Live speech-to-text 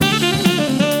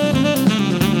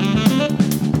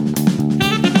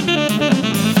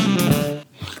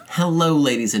Hello,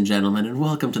 ladies and gentlemen, and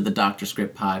welcome to the Dr.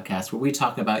 Script Podcast, where we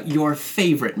talk about your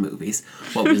favorite movies,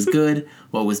 what was good,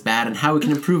 what was bad, and how we can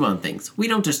improve on things. We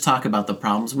don't just talk about the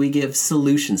problems, we give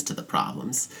solutions to the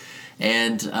problems.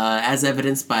 And as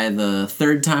evidenced by the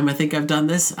third time I think I've done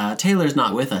this, Taylor's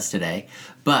not with us today,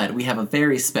 but we have a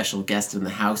very special guest in the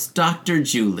house, Dr.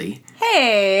 Julie.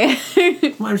 Hey!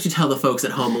 Why don't you tell the folks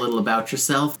at home a little about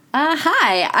yourself?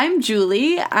 Hi, I'm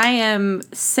Julie. I am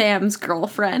Sam's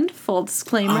girlfriend, full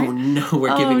disclaimer. Oh no,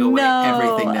 we're giving away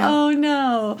everything now. Oh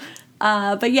no.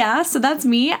 But yeah, so that's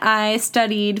me. I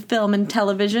studied film and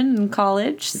television in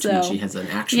college. Which so means she has an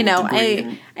actual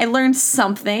degree I learned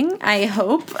something, I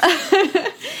hope.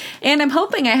 And I'm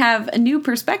hoping I have a new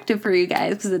perspective for you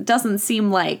guys, because it doesn't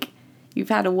seem like you've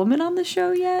had a woman on the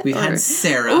show yet. We've had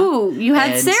Sarah. Ooh, you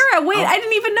had Sarah. Wait, I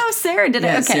didn't even know Sarah did it.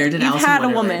 Okay, Sarah did. You've Alice had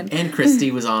in a Wonderland. woman. And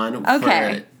Christy was on.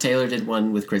 Okay. Taylor did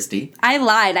one with Christy. I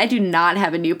lied. I do not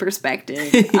have a new perspective.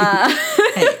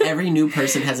 Hey, every new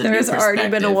person has a new perspective. There's already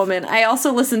been a woman. I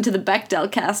also listen to the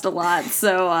Bechdel cast a lot,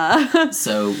 so...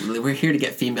 So we're here to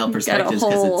get female perspectives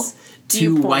because it's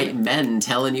two white men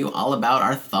telling you all about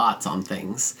our thoughts on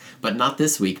things. But not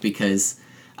this week, because...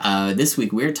 this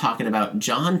week we're talking about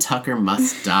John Tucker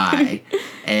Must Die.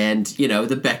 And, you know,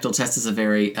 the Bechdel test is a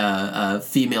very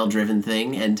female-driven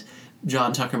thing, and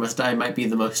John Tucker Must Die might be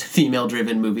the most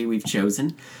female-driven movie we've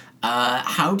chosen.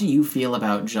 How do you feel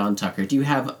about John Tucker? Do you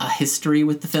have a history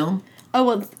with the film? Oh,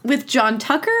 well, with John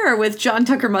Tucker or with John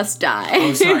Tucker Must Die?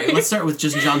 Oh, sorry. Let's start with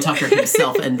just John Tucker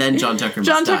himself and then John Tucker Must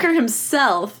Die. John Tucker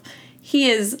himself, he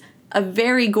is a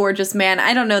very gorgeous man.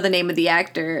 I don't know the name of the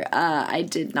actor. I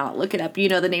did not look it up. You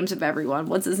know the names of everyone.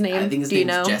 What's his name? I think his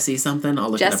name's Jesse something. I'll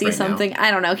look it up right something. now.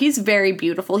 I don't know. He's very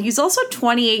beautiful. He's also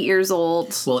 28 years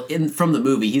old. Well, from the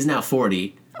movie, he's now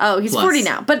 40. Oh, he's 40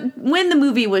 now. But when the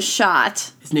movie was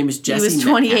shot, his name is Jesse he was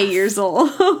 28 years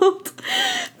old.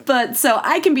 But so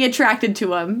I can be attracted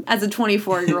to him as a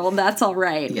 24-year-old. That's all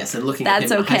right. Yes, and looking at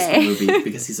him in a high school movie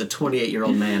because he's a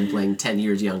 28-year-old man playing 10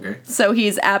 years younger. So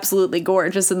he's absolutely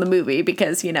gorgeous in the movie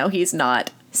because, you know, he's not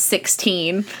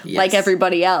 16 like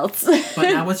everybody else. But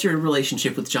now what's your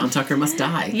relationship with John Tucker Must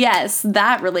Die? Yes,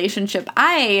 that relationship.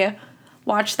 I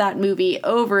watched that movie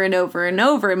over and over and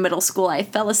over in middle school. I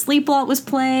fell asleep while it was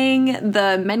playing.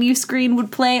 The menu screen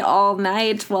would play all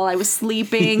night while I was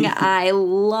sleeping. I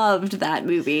loved that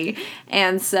movie.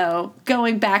 And so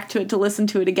going back to it to listen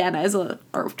to it again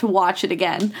or to watch it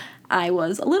again, I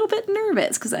was a little bit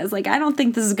nervous because I was like, I don't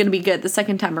think this is going to be good the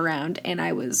second time around. And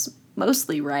I was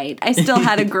mostly right. I still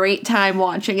had a great time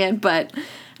watching it, but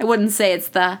I wouldn't say it's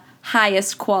the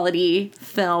highest quality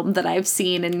film that I've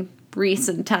seen in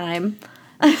recent time.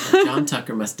 John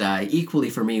Tucker Must Die,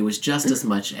 equally for me, was just as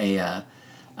much a,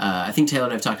 I think Taylor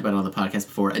and I have talked about it on the podcast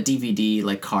before, a DVD,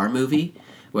 like, car movie,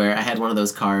 where I had one of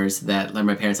those cars that, like,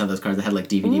 my parents had those cars that had, like,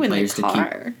 DVD players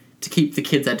to keep the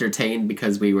kids entertained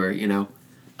because we were, you know,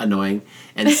 annoying.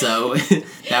 And so,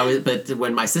 but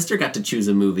when my sister got to choose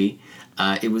a movie,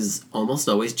 it was almost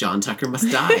always John Tucker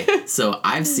Must Die. So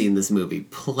I've seen this movie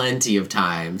plenty of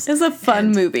times. It's a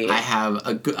fun movie. I have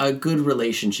a good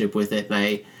relationship with it, and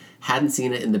I hadn't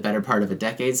seen it in the better part of a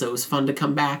decade, so it was fun to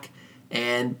come back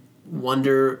and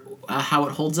wonder how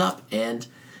it holds up. And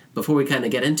before we kind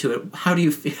of get into it, how do you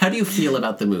feel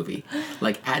about the movie?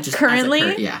 Like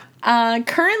currently,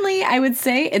 currently, I would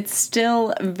say it's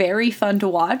still very fun to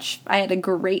watch. I had a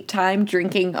great time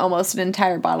drinking almost an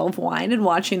entire bottle of wine and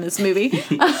watching this movie.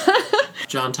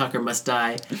 John Tucker Must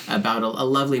Die, about a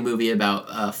lovely movie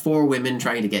about 4 women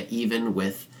trying to get even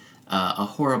with a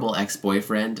horrible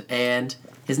ex-boyfriend, and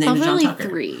his name is John Tucker.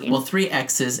 3. Well, 3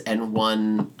 exes and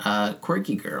 1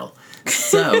 quirky girl.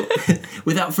 So,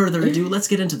 without further ado, let's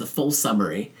get into the full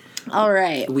summary. All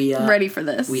right. I'm ready for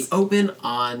this. We open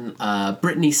on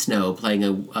Brittany Snow playing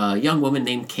a young woman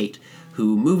named Kate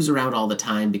who moves around all the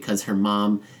time because her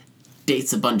mom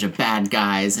dates a bunch of bad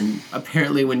guys, and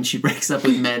apparently when she breaks up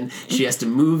with men, she has to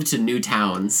move to new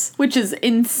towns. Which is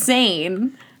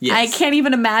insane. Yes. I can't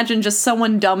even imagine just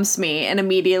someone dumps me and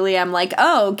immediately I'm like,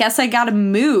 oh, guess I gotta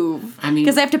move. I mean,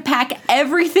 because I have to pack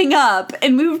everything up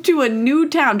and move to a new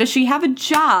town. Does she have a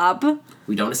job?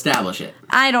 We don't establish it.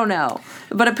 I don't know.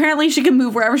 But apparently she can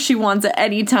move wherever she wants at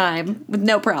any time with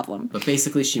no problem. But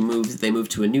basically they move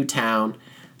to a new town.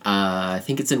 I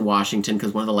think it's in Washington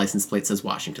because one of the license plates says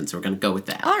Washington, so we're going to go with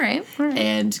that. All right.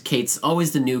 And Kate's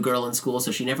always the new girl in school,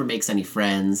 so she never makes any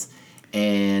friends.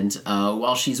 And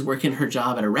while she's working her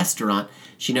job at a restaurant,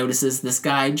 she notices this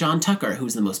guy, John Tucker,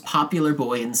 who's the most popular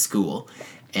boy in school.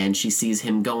 And she sees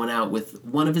him going out with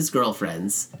one of his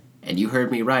girlfriends, And you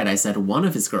heard me right. I said one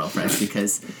of his girlfriends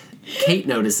because Kate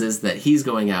notices that he's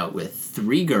going out with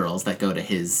 3 girls that go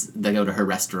to her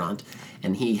restaurant,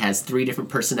 and he has 3 different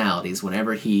personalities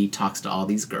whenever he talks to all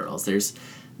these girls. There's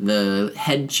the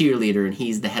head cheerleader, and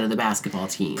he's the head of the basketball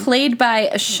team. Played by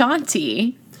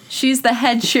Ashanti. She's the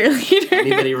head cheerleader.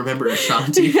 Anybody remember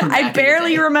Ashanti from back I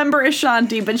barely remember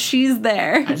Ashanti, but she's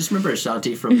there. I just remember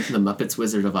Ashanti from The Muppets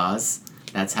Wizard of Oz.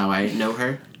 That's how I know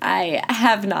her. I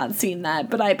have not seen that,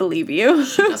 but I believe you.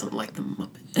 She doesn't like the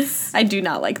Muppets. I do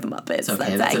not like the Muppets. It's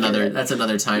okay. That's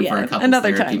another time for a couple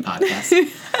therapy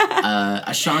podcast.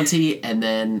 Ashanti, and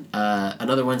then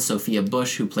another one, Sophia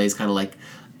Bush, who plays kind of like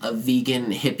a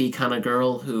vegan hippie kind of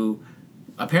girl who.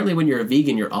 Apparently when you're a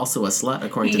vegan, you're also a slut,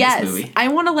 according to this movie. Yes, I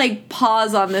want to,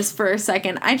 pause on this for a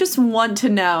second. I just want to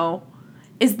know,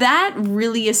 is that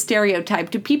really a stereotype?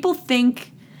 Do people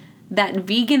think that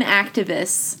vegan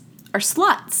activists are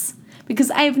sluts?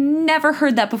 Because I have never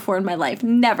heard that before in my life.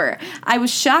 Never. I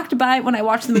was shocked by it when I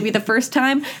watched the movie the first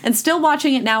time, and still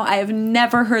watching it now, I have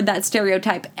never heard that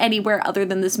stereotype anywhere other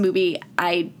than this movie.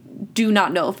 I do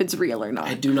not know if it's real or not.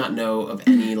 I do not know of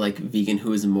any vegan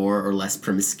who is more or less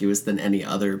promiscuous than any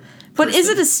other person. But is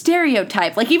it a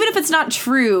stereotype? Even if it's not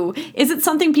true, is it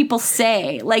something people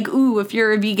say? Ooh, if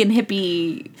you're a vegan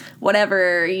hippie,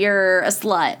 whatever, you're a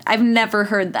slut. I've never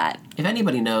heard that. If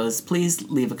anybody knows, please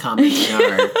leave a comment in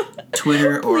our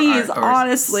Twitter or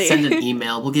honestly. Send an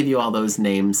email. We'll give you all those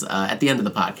names at the end of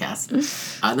the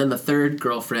podcast. And then the third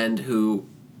girlfriend, who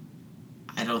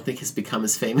I don't think has become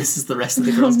as famous as the rest of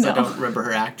the girls because I don't remember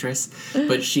her actress.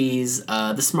 But she's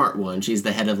the smart one. She's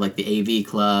the head of the AV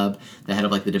club, the head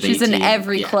of the debate team. She's in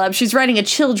every club. She's writing a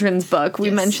children's book. We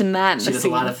mentioned that. She does a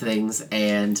lot of things.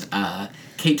 And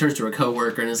Kate turns to her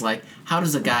coworker and is like, how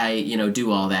does a guy,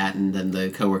 do all that? And then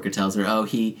the coworker tells her, oh,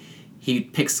 he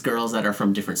picks girls that are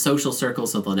from different social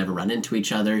circles so they'll never run into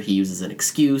each other. He uses an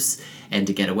excuse and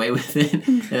to get away with it.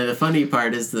 And the funny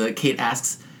part is Kate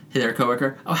asks their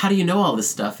coworker, oh, how do you know all this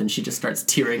stuff? And she just starts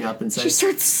tearing up and says... She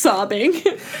starts sobbing.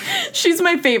 She's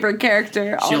my favorite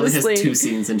character, honestly. She only has 2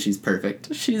 scenes and she's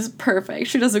perfect. She's perfect.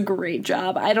 She does a great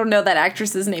job. I don't know that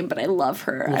actress's name, but I love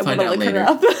her. We'll I want to look later.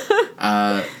 her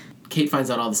up. Kate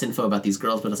finds out all this info about these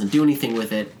girls but doesn't do anything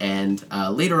with it. And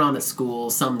later on at school,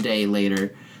 someday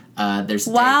later... there's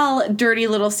while Dirty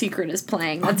Little Secret is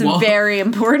playing. That's very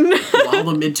important. While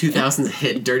the mid-2000s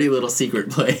hit, Dirty Little Secret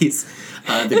plays.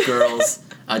 The girls...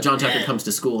 John Tucker comes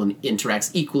to school and interacts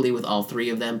equally with all 3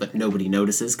 of them, but nobody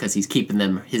notices because he's keeping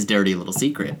them his dirty little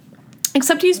secret.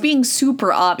 Except he's being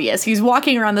super obvious. He's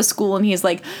walking around the school and he's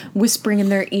whispering in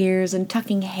their ears and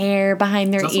tucking hair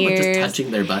behind their ears. Just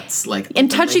touching their butts,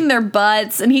 touching their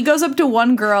butts. And he goes up to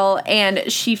one girl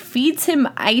and she feeds him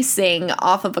icing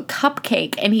off of a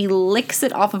cupcake and he licks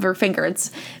it off of her finger. It's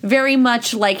very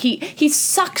much like he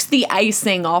sucks the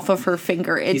icing off of her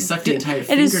finger. He sucked the entire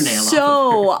fingernail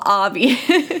off of her.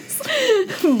 It is so obvious.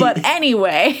 But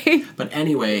anyway.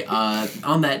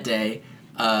 On that day...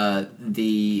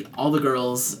 all the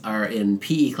girls are in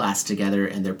PE class together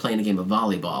and they're playing a game of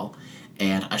volleyball,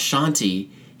 and Ashanti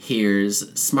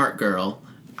hears Smart Girl.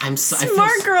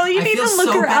 Smart Girl, you need to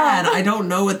look her up. I don't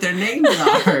know what their names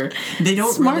are. They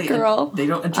don't Smart Girl. They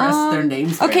don't address their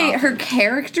names very often. Her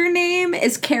character name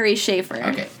is Carrie Schaefer.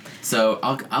 Okay, so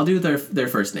I'll do their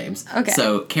first names. Okay.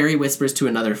 So Carrie whispers to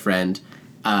another friend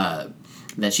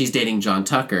that she's dating John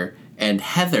Tucker. And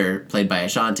Heather, played by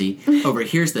Ashanti,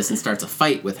 overhears this and starts a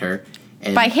fight with her.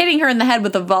 And by hitting her in the head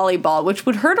with a volleyball, which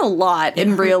would hurt a lot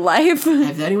in real life.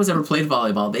 If anyone's ever played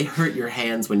volleyball, they hurt your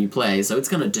hands when you play, so it's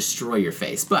going to destroy your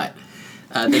face. But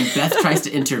then Beth tries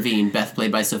to intervene. Beth,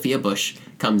 played by Sophia Bush,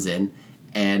 comes in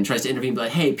and tries to intervene, be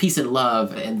like, hey, peace and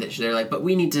love. And they're like, but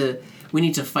we need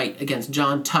to fight against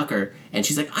John Tucker. And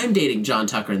she's like, I'm dating John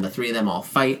Tucker. And the 3 of them all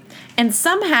fight. And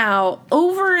somehow,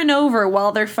 over and over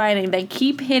while they're fighting, they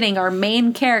keep hitting our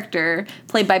main character,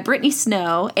 played by Brittany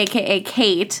Snow, a.k.a.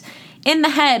 Kate, in the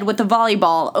head with the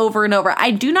volleyball over and over.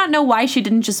 I do not know why she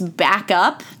didn't just back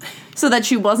up so that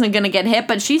she wasn't going to get hit,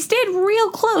 but she stayed real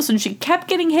close and she kept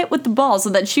getting hit with the ball so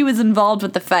that she was involved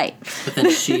with the fight. But then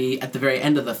she, at the very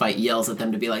end of the fight, yells at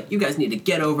them to be like, you guys need to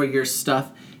get over your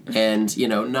stuff and,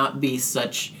 not be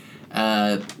such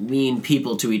mean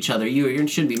people to each other. You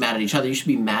shouldn't be mad at each other. You should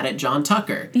be mad at John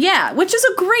Tucker. Yeah, which is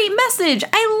a great message.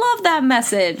 I love that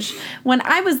message. When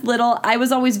I was little, I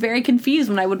was always very confused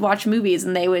when I would watch movies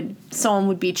and someone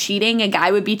would be cheating, a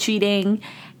guy would be cheating,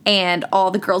 and all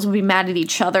the girls would be mad at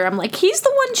each other. I'm like, he's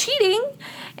the one cheating.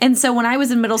 And so when I was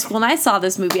in middle school and I saw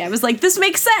this movie, I was like, this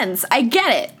makes sense. I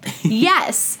get it.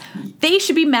 Yes, they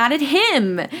should be mad at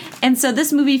him. And so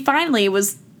this movie finally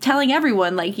was telling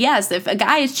everyone, like, yes, if a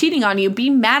guy is cheating on you, be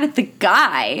mad at the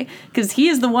guy, because he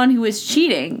is the one who is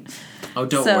cheating. Oh,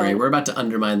 don't worry. We're about to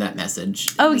undermine that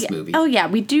message in this movie. Oh, yeah,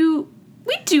 we do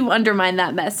undermine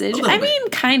that message. I mean,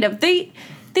 kind of. They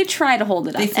try to hold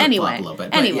it up. They flip-flop a little bit.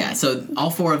 Anyway. But yeah, so all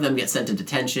 4 of them get sent to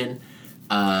detention.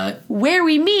 Where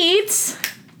we meet...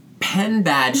 Penn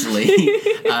Badgley.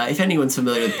 If anyone's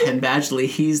familiar with Penn Badgley,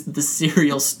 he's the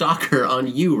serial stalker on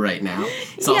You right now.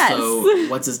 He's also,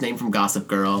 what's his name from Gossip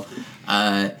Girl?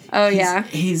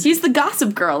 He's the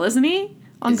Gossip Girl, isn't he?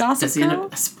 On Gossip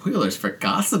Girl? Spoilers for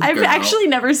Gossip Girl. I've actually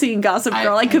never seen Gossip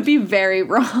Girl. I could be very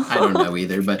wrong. I don't know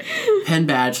either, but Penn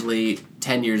Badgley,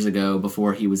 10 years ago,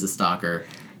 before he was a stalker...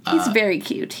 He's very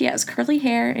cute. He has curly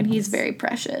hair, and he's very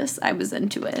precious. I was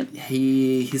into it.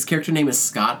 His character name is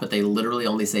Scott, but they literally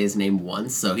only say his name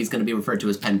once, so he's going to be referred to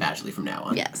as Penn Badgley from now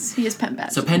on. Yes, he is Penn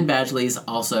Badgley. So Penn Badgley's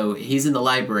also, he's in the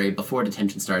library before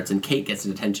detention starts, and Kate gets to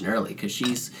detention early, because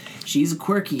she's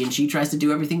quirky, and she tries to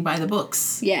do everything by the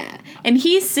books. Yeah, and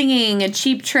he's singing a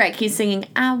Cheap Trick. He's singing,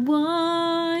 I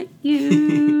want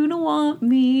you to want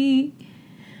me.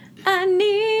 I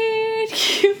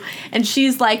need you. And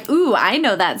she's like, ooh, I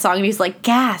know that song. And he's like,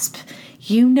 gasp.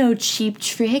 You know Cheap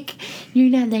Trick.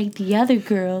 You're not like the other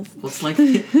girls. Well, it's like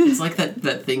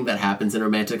that thing that happens in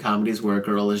romantic comedies where a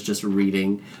girl is just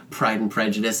reading Pride and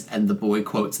Prejudice and the boy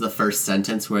quotes the first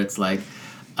sentence where it's like,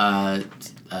 I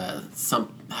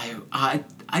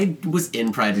was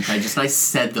in Pride and Prejudice and I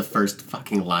said the first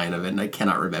fucking line of it and I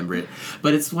cannot remember it.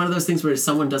 But it's one of those things where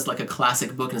someone does like a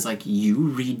classic book and it's like, you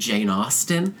read Jane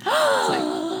Austen? It's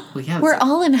like, well, yeah. We're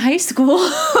all in high school.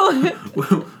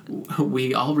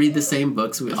 We all read the same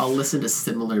books. We all listen to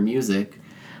similar music.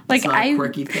 It's not a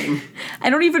quirky thing. I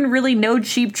don't even really know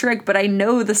Cheap Trick, but I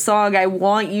know the song I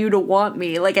Want You to Want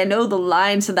Me. Like, I know the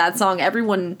lines to that song.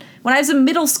 When I was in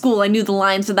middle school, I knew the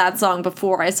lines to that song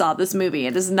before I saw this movie.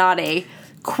 It is not a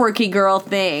quirky girl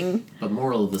thing. But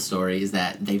moral of the story is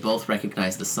that they both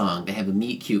recognize the song. They have a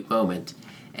meet cute moment,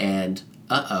 and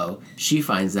she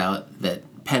finds out that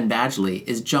Penn Badgley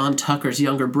is John Tucker's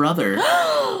younger brother.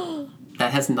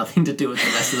 That has nothing to do with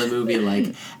the rest of the movie,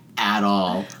 like, at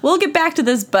all. We'll get back to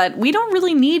this, but we don't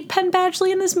really need Penn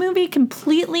Badgley in this movie.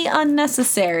 Completely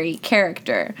unnecessary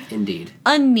character. Indeed.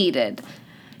 Unneeded.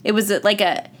 It was like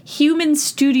a human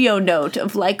studio note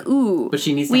of like, ooh, but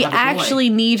she needs to we have a boy. actually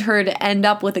need her to end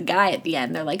up with a guy at the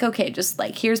end. They're like, okay, just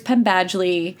like, here's Penn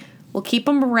Badgley. We'll keep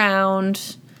him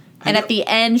around. And at the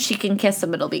end, she can kiss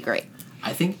him. It'll be great.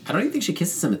 I don't even think she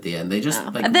kisses him at the end. They just,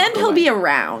 like, and then he'll be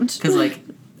around. Because, like,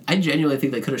 I genuinely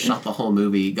think they could have shot the whole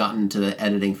movie, gotten to the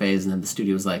editing phase, and then the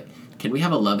studio was like, can we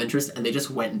have a love interest? And they just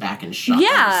went back and shot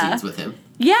other scenes with him.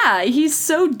 Yeah, he's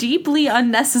so deeply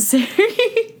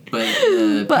unnecessary.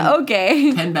 But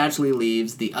okay. Penn Badgley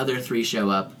leaves, the other 3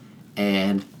 show up,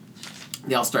 and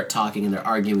they all start talking, and they're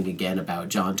arguing again about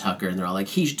John Tucker, and they're all like,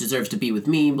 he deserves to be with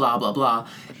me, blah, blah, blah.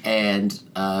 And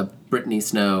Brittany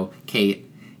Snow, Kate,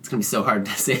 it's going to be so hard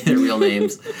to say their real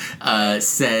names,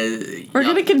 says... We're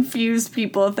going to confuse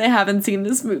people if they haven't seen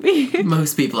this movie.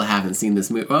 Most people haven't seen this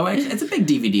movie. Well, actually, it's a big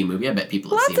DVD movie. I bet people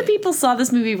have seen it. Lots of people saw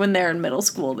this movie when they were in middle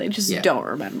school. They just don't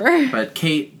remember. But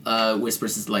Kate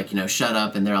whispers, like, shut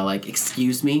up, and they're all like,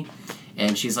 excuse me?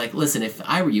 And she's like, listen, if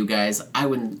I were you guys, I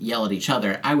wouldn't yell at each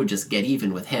other. I would just get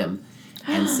even with him.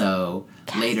 And so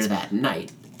later that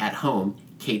night, at home,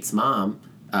 Kate's mom...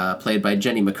 played by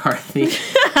Jenny McCarthy.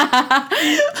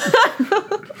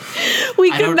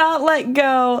 We could not let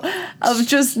go of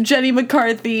just Jenny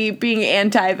McCarthy being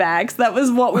anti-vax. That was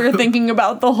what we were thinking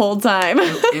about the whole time.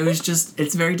 It was just,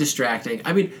 it's very distracting.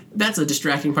 I mean, that's a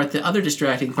distracting part. The other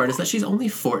distracting part is that she's only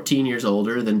 14 years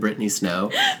older than Brittany Snow.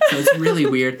 So it's really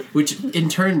weird, which in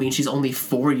turn means she's only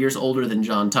 4 years older than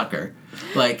John Tucker.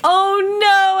 Like, oh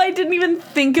no, I didn't even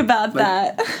think about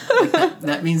that.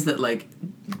 That means that, like,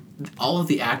 all of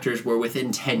the actors were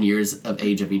within 10 years of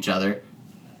age of each other,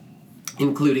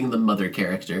 including the mother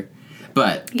character.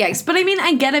 But... Yikes. But I mean,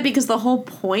 I get it because the whole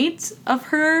point of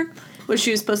her was she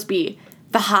was supposed to be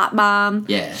the hot mom.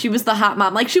 Yeah. She was the hot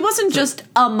mom. Like, she wasn't just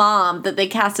a mom that they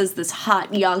cast as this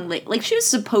hot young lady. Like, she was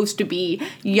supposed to be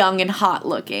young and hot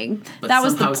looking. But that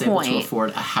was the point. point. Was able to afford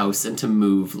a house and to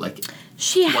move, like...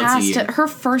 She has to. Her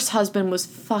first husband was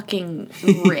fucking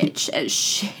rich as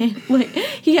shit. Like,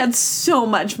 he had so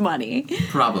much money.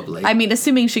 Probably. I mean,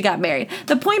 assuming she got married.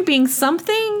 The point being,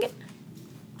 something...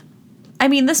 I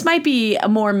mean, this might be a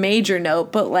more major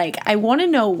note, but, like, I want to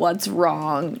know what's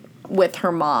wrong with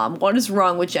her mom. What is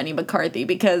wrong with Jenny McCarthy?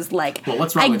 Because, like... Well,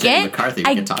 what's wrong with Jenny McCarthy?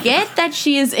 I get that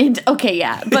she is into... Okay,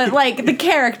 yeah. But, like, the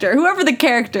character, whoever the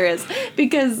character is.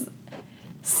 Because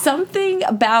something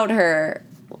about her...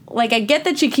 Like, I get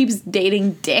that she keeps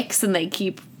dating dicks and they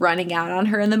keep running out on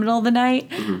her in the middle of the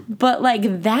night. But,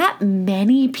 like, that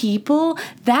many people,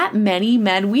 that many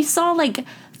men, we saw, like,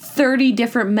 30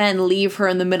 different men leave her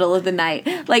in the middle of the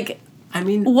night. Like, I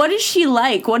mean, what is she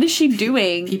like? What is she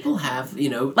doing? people have,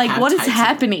 Like, what is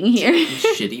happening here?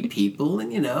 Shitty people,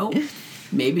 and,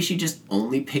 maybe she just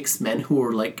only picks men who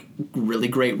are, like, really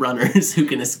great runners who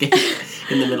can escape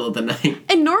in the middle of the night.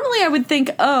 And normally I would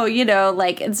think,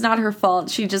 like, it's not her fault.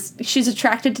 She's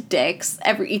attracted to dicks.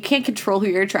 You can't control who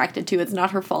you're attracted to. It's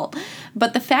not her fault.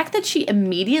 But the fact that she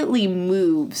immediately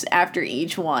moves after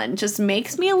each one just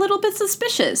makes me a little bit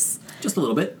suspicious. Just a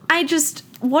little bit.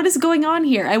 What is going on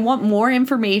here? I want more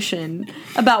information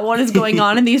about what is going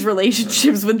on in these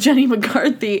relationships with Jenny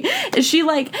McCarthy. Is she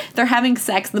like, they're having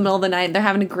sex in the middle of the night and they're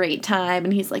having a great time,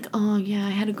 and he's like, oh yeah, I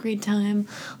had a great time.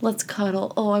 Let's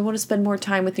cuddle. Oh, I want to spend more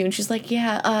time with you. And she's like,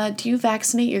 yeah, do you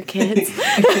vaccinate your kids?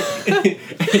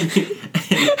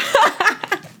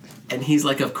 And he's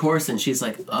like, of course. And she's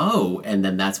like, oh. And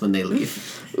then that's when they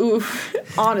leave. Oof,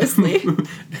 honestly.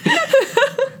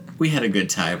 We had a good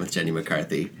time with Jenny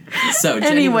McCarthy. So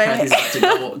Jenny McCarthy's off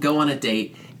to go on a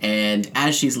date, and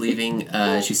as she's leaving,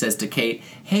 she says to Kate,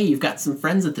 hey, you've got some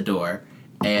friends at the door.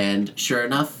 And sure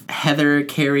enough, Heather,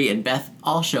 Carrie, and Beth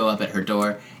all show up at her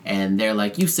door, and they're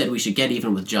like, you said we should get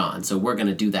even with John, so we're going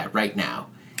to do that right now.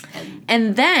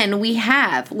 And then we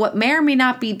have what may or may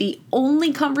not be the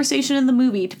only conversation in the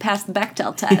movie to pass the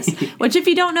Bechdel test, which, if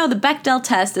you don't know, the Bechdel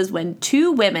test is when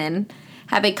two women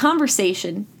have a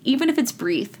conversation, even if it's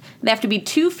brief. They have to be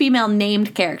two female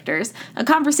named characters, a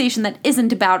conversation that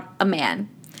isn't about a man.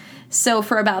 So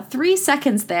for about 3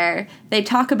 seconds there, they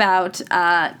talk about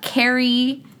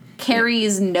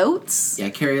Carrie's notes. Yeah,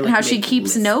 Carrie, and how she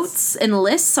keeps notes and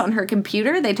lists on her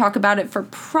computer. They talk about it for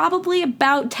probably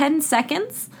about 10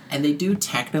 seconds. And they do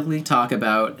technically talk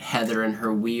about Heather and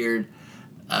her weird...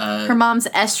 her mom's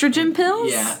estrogen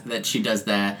pills? Yeah, that she does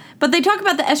that. But they talk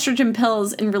about the estrogen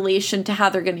pills in relation to how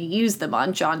they're going to use them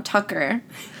on John Tucker.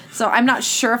 So I'm not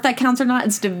sure if that counts or not.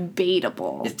 It's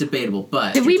debatable. It's debatable,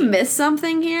 but... Did we miss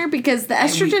something here? Because the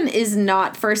estrogen is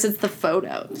not first, it's the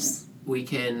photos. We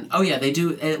can... Oh, yeah, they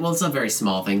do... Well, it's a very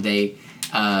small thing. They...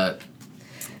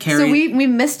 Carrie, so we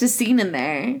missed a scene in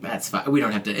there. That's fine. We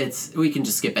don't have to... We can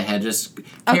just skip ahead.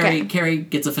 Carrie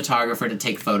gets a photographer to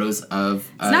take photos of...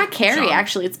 It's not Carrie, John.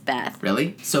 Actually. It's Beth.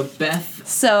 Really? So Beth...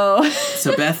 So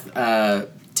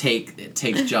Beth...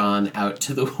 takes John out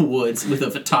to the woods with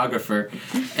a photographer,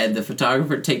 and the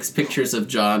photographer takes pictures of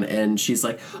John, and she's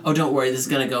like, oh, don't worry, this is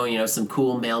gonna go, some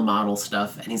cool male model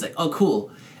stuff. And he's like, oh,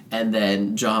 cool. And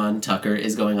then John Tucker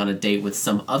is going on a date with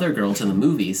some other girl to the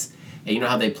movies. And you know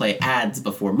how they play ads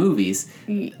before movies?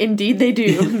 Indeed they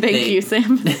do. Thank you,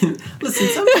 Sam. Listen,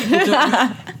 some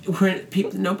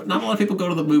people don't... not a lot of people go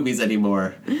to the movies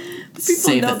anymore.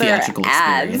 Save the theatrical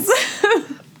experience.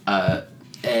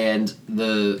 And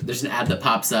there's an ad that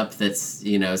pops up that's,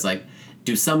 it's like,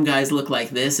 do some guys look like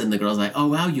this? And the girl's like, oh,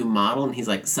 wow, you model? And he's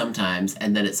like, sometimes.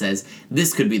 And then it says,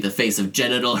 this could be the face of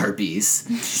genital herpes.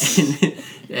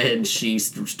 and she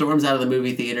storms out of the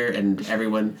movie theater, and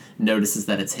everyone notices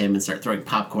that it's him and start throwing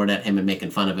popcorn at him and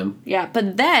making fun of him. Yeah,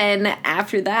 but then,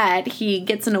 after that, he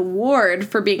gets an award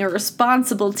for being a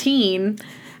responsible teen.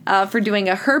 For doing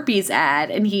a herpes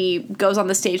ad, and he goes on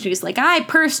the stage and he's like, I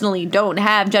personally don't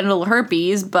have genital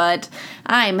herpes, but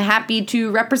I'm happy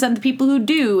to represent the people who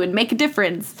do and make a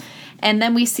difference. And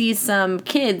then we see some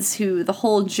kids who the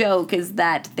whole joke is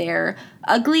that they're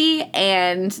ugly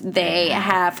and they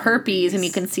have herpes, and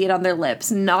you can see it on their lips.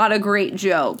 Not a great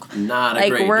joke. Not a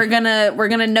great. We're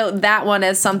gonna note that one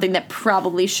as something that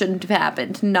probably shouldn't have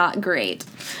happened. Not great.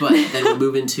 But then we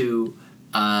move into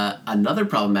another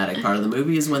problematic part of the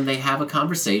movie is when they have a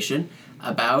conversation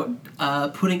about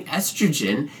putting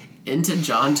estrogen into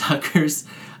John Tucker's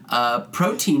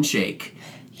protein shake.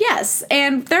 Yes,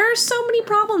 and there are so many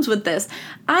problems with this.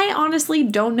 I honestly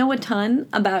don't know a ton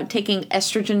about taking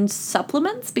estrogen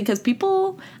supplements because I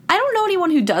don't know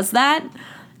anyone who does that.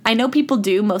 I know people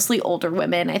do, mostly older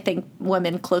women. I think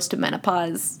women close to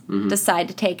menopause decide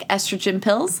to take estrogen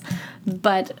pills.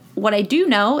 But what I do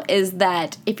know is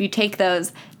that if you take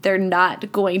those, they're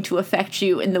not going to affect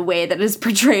you in the way that is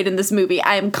portrayed in this movie.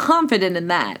 I am confident in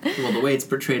that. Well, the way it's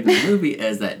portrayed in the movie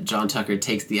is that John Tucker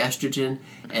takes the estrogen,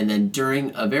 and then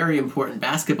during a very important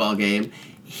basketball game,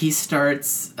 he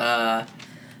starts,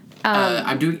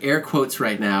 I'm doing air quotes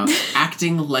right now,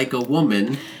 acting like a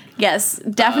woman. Yes,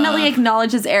 definitely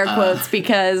acknowledges air quotes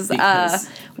because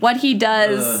what he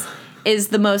does is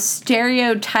the most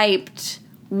stereotyped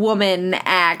woman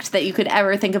act that you could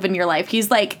ever think of in your life. He's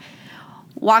like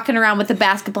walking around with the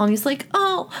basketball, and he's like,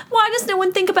 oh, why does no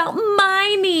one think about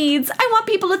my needs? I want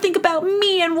people to think about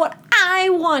me and what I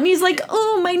want. And he's like,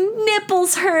 oh, my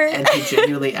nipples hurt. And he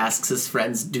genuinely asks his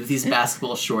friends, do these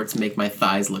basketball shorts make my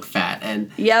thighs look fat?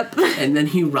 And Yep. And then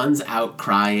he runs out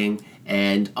crying,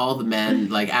 and all the men,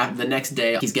 like, the next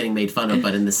day, he's getting made fun of,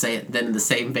 but in the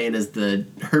same vein as the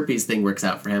herpes thing works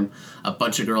out for him, a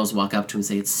bunch of girls walk up to him and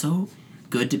say, it's so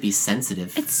good to be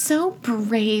sensitive. It's so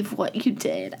brave what you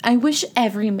did. I wish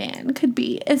every man could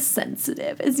be as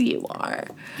sensitive as you are.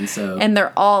 And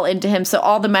they're all into him. So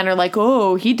all the men are like,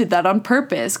 oh, he did that on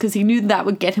purpose because he knew that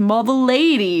would get him all the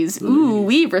ladies. Ooh,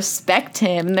 we respect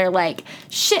him. And they're like,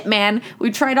 shit, man, we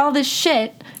tried all this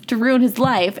shit to ruin his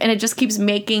life, and it just keeps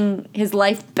making his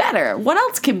life better. What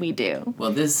else can we do?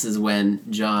 Well, this is when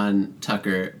John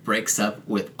Tucker breaks up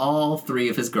with all 3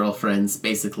 of his girlfriends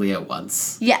basically at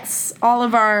once. Yes, all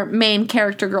of our main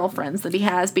character girlfriends that he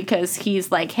has, because he's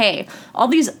like, hey, all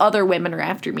these other women are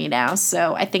after me now,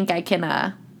 so I think I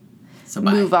can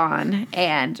move on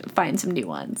and find some new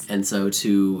ones. And so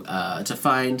to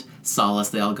find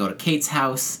solace, they all go to Kate's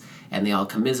house, and they all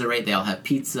commiserate, they all have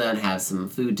pizza and have some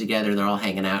food together, they're all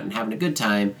hanging out and having a good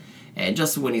time, and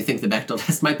just when you think the Bechdel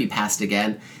test might be passed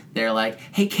again, they're like,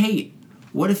 hey, Kate,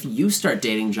 what if you start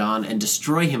dating John and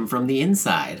destroy him from the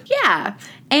inside? Yeah,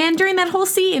 and during that whole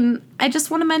scene, I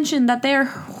just want to mention that they're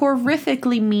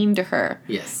horrifically mean to her.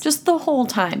 Yes. Just the whole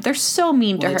time. They're so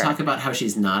mean to her. They talk about how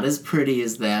she's not as pretty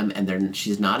as them, and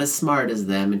she's not as smart as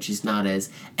them, and she's not as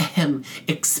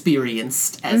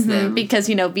experienced as them. Because,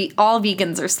 all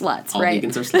vegans are sluts, right? All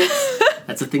vegans are sluts.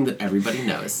 That's a thing that everybody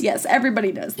knows. Yes,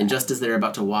 everybody knows that. And just as they're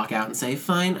about to walk out and say,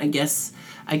 fine, I guess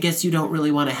you don't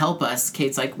really want to help us,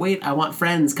 Kate's like, wait, I want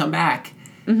friends, come back.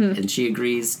 Mm-hmm. And she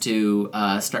agrees to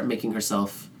start making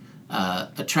herself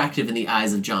attractive in the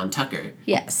eyes of John Tucker.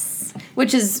 Yes.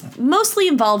 Which mostly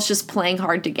involves just playing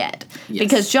hard to get. Yes.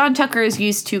 Because John Tucker is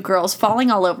used to girls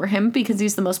falling all over him because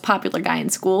he's the most popular guy in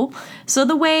school. So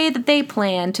the way that they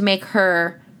plan to make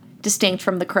her distinct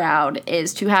from the crowd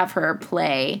is to have her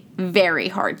play very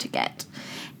hard to get.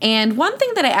 And one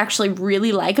thing that I actually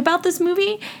really like about this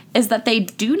movie is that they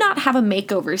do not have a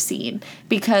makeover scene,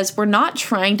 because we're not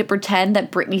trying to pretend that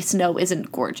Brittany Snow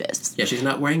isn't gorgeous. Yeah, she's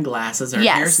not wearing glasses, her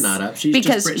hair's not up. She's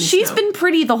because just Brittany she's Snow. Been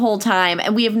pretty the whole time,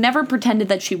 and we have never pretended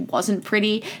that she wasn't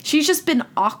pretty. She's just been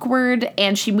awkward,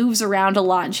 and she moves around a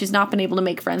lot, and she's not been able to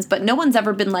make friends. But no one's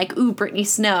ever been like, ooh, Brittany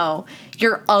Snow,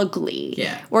 you're ugly.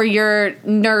 Yeah. Or you're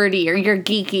nerdy, or you're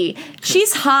geeky.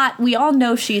 She's hot. We all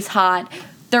know she's hot.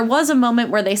 There was a moment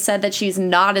where they said that she's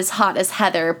not as hot as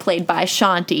Heather, played by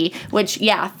Shanti, which,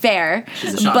 yeah, fair.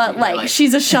 She's a Shanti, but,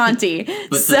 she's a Shanti.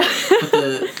 But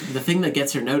the thing that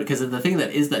gets her noticed, because the thing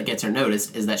that gets her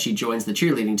noticed is that she joins the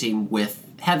cheerleading team with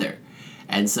Heather.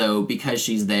 And so because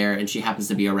she's there and she happens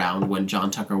to be around when John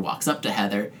Tucker walks up to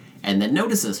Heather and then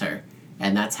notices her.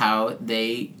 And that's how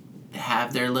they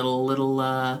have their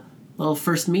little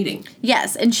first meeting.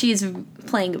 Yes, and she's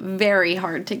playing very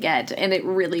hard to get, and it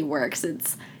really works.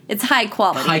 It's high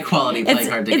quality. High quality playing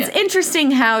hard to get. It's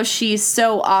interesting how she's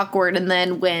so awkward, and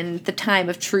then when the time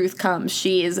of truth comes,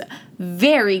 she is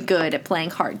very good at playing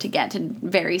hard to get and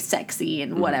very sexy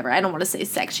and whatever. I don't want to say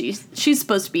sexy. She's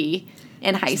supposed to be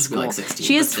in high school. Like 16,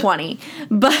 she is 20,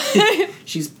 but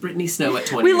she's Brittany Snow at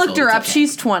 20. We looked her up. Okay.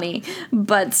 She's 20,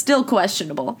 but still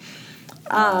questionable.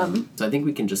 So I think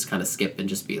we can just kind of skip and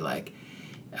just be like,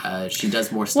 she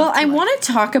does more stuff. Well, I want to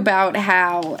talk about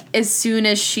how as soon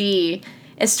as she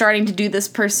is starting to do this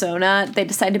persona, they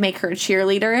decide to make her a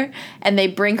cheerleader, and they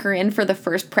bring her in for the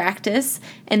first practice,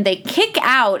 and they kick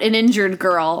out an injured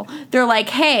girl. They're like,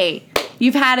 hey,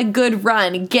 you've had a good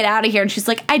run, get out of here. And she's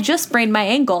like, I just sprained my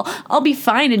ankle, I'll be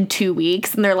fine in 2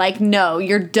 weeks. And they're like, no,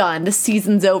 you're done, the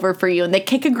season's over for you. And they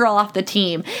kick a girl off the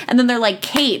team, and then they're like,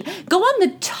 Kate, go on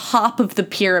the top of the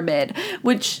pyramid,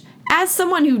 which, as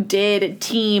someone who did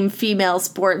team female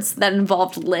sports that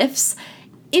involved lifts,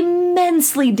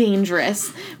 immensely dangerous.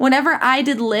 Whenever I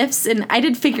did lifts, and I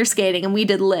did figure skating and we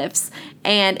did lifts,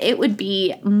 and it would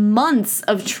be months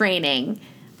of training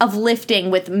of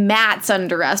lifting with mats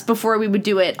under us before we would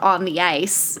do it on the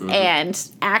ice and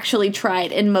actually try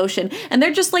it in motion. And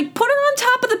they're just like, put her on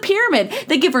top of the pyramid.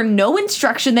 They give her no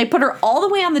instruction. They put her all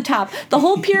the way on the top. The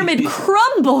whole pyramid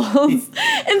crumbles.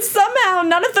 And somehow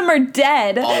none of them are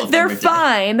dead. They're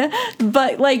fine. Dead.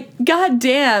 But,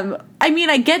 goddamn. I mean,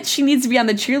 I get she needs to be on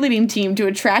the cheerleading team to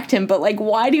attract him, but,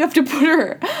 why do you have to put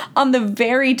her on the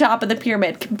very top of the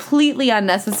pyramid? Completely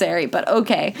unnecessary, but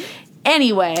okay.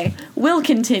 Anyway, we'll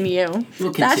continue.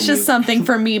 That's just something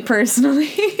for me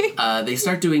personally. They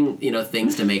start doing,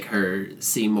 things to make her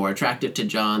seem more attractive to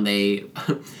John. They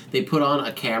put on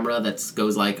a camera that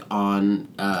goes like on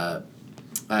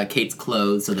Kate's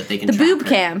clothes so that they can the track boob her.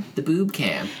 cam. The boob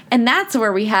cam. And that's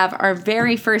where we have our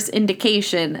very first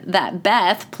indication that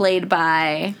Beth, played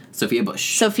by Sophia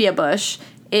Bush,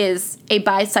 is a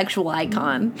bisexual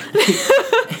icon.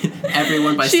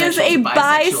 Everyone bisexual. She is a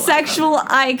bisexual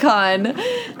icon.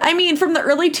 I mean, from the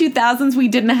early 2000s, we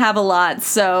didn't have a lot,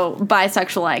 so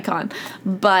bisexual icon.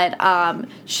 But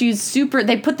she's super.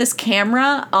 They put this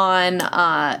camera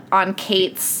on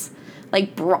Kate's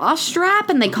like bra strap,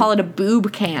 and they call it a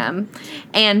boob cam.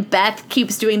 And Beth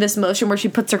keeps doing this motion where she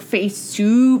puts her face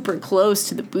super close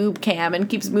to the boob cam and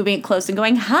keeps moving it close and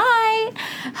going, hi.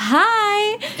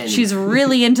 And she's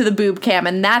really into the boob cam,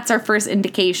 and that's our first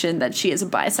indication that she is a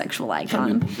bisexual icon.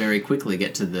 And we very quickly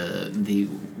get to the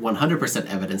 100%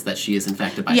 evidence that she is in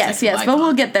fact a bisexual yes, icon. but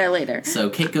we'll get there later. So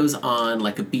Kate goes on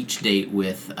like a beach date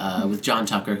with John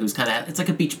Tucker, who's it's like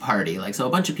a beach party. Like, so a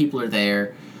bunch of people are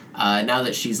there. Now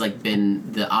that she's like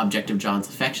been the object of John's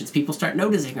affections, people start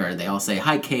noticing her. They all say,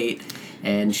 hi, Kate.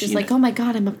 And she's like, oh my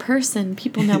God, I'm a person.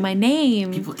 People know my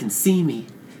name. People can see me.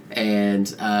 And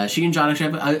she and John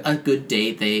actually have a good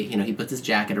date. They, he puts his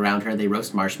jacket around her. They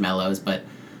roast marshmallows. But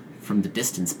from the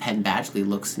distance, Penn Badgley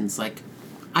looks and is like,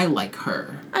 I like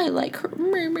her. I like her.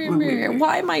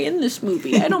 Why am I in this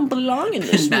movie? I don't belong in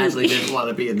this Penn movie. Badgley didn't want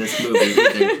to be in this movie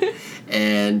either.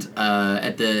 And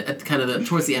at the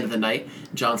towards the end of the night,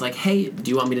 John's like, hey, do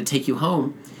you want me to take you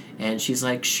home? And she's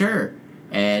like, sure.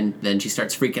 And then she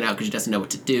starts freaking out because she doesn't know what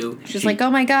to do. She's like, oh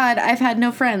my God, I've had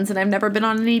no friends and I've never been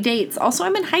on any dates. Also,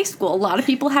 I'm in high school. A lot of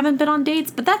people haven't been on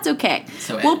dates, but that's okay.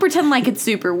 We'll pretend like it's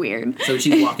super weird. So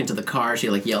she's walking to the car. She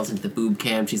like yells into the boob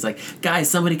cam. She's like, guys,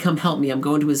 somebody come help me. I'm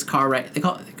going to his car They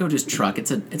go to his truck.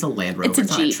 It's a Land Rover. It's a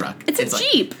Jeep. Not a truck. It's a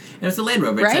Jeep. And it's a Land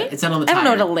Rover. Right? It's not on the tire. I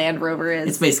don't know what a Land Rover is.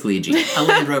 It's basically a Jeep. A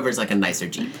Land Rover is like a nicer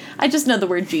Jeep. I just know the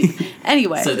word Jeep.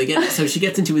 Anyway. So she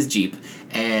gets into his Jeep,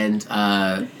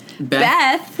 and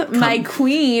Beth, my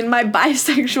queen, my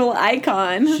bisexual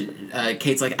icon.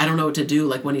 Kate's like, I don't know what to do.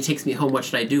 Like, when he takes me home, what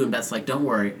should I do? And Beth's like, don't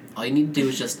worry. All you need to do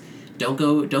is just don't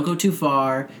go too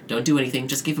far. Don't do anything.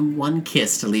 Just give him one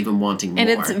kiss to leave him wanting more. And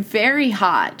it's very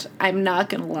hot. I'm not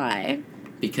gonna lie.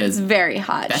 Because it's very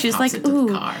hot. Beth She's hops like, into ooh,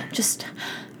 the car. just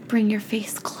bring your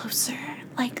face closer.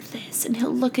 Like this, and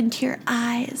he'll look into your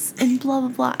eyes, and blah blah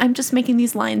blah. I'm just making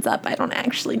these lines up. I don't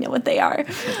actually know what they are,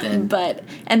 and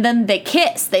then they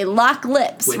kiss. They lock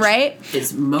lips, which right?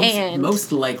 Is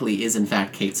most likely is in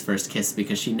fact Kate's first kiss,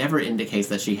 because she never indicates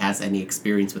that she has any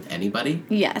experience with anybody.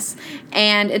 Yes,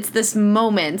 and it's this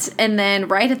moment, and then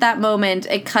right at that moment,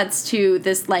 it cuts to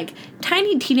this like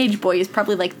tiny teenage boy. He's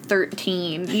probably like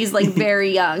 13. He's like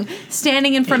very young,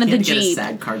 standing in front of the Jeep. Get a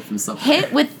SAG card from somewhere.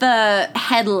 Hit with the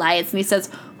headlights, and he says,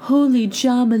 holy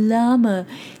Jama Lama,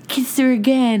 kiss her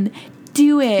again,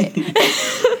 do it.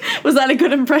 Was that a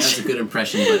good impression? That's a good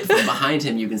impression, but from behind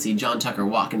him you can see John Tucker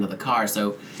walk into the car,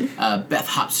 so Beth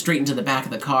hops straight into the back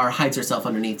of the car, hides herself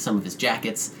underneath some of his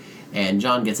jackets, and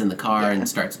John gets in the car and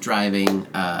starts driving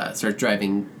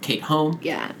Kate home.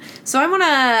 Yeah. So I want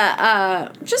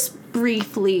to just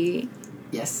briefly...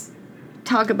 Yes.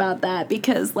 Talk about that,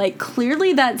 because like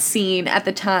clearly that scene at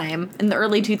the time in the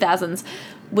early 2000s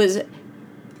was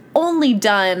only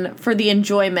done for the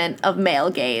enjoyment of male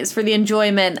gaze, for the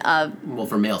enjoyment of... Well,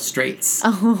 for male straights.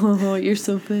 Oh, you're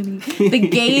so funny. The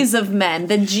gaze of men.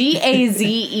 The Gaze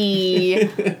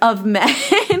of men.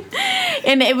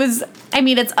 And it was... I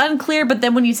mean, it's unclear, but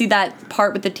then when you see that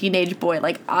part with the teenage boy,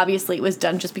 like, obviously it was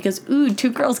done just because, ooh,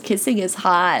 two girls kissing is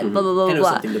hot, blah, blah, blah, and it was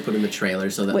blah. something to put in the trailer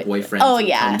so that boyfriends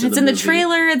would come to it's in the movie.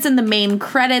 trailer, it's in the main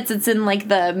credits, it's in, like,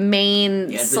 the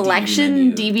main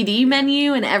selection DVD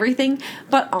menu and everything.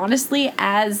 But honestly,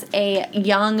 as a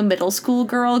young middle school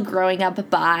girl growing up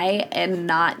bi and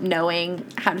not knowing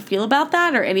how to feel about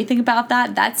that or anything about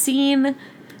that, that scene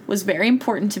was very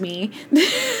important to me.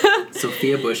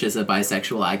 Sophia Bush is a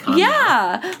bisexual icon.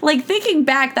 Yeah. Now. Like, thinking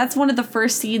back, that's one of the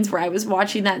first scenes where I was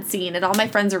watching that scene and all my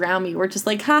friends around me were just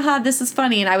like, haha, this is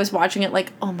funny. And I was watching it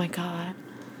like, oh my God,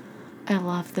 I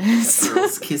love this.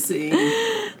 Girls kissing.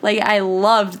 Like, I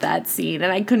loved that scene,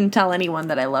 and I couldn't tell anyone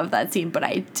that I loved that scene, but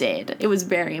I did. It was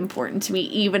very important to me,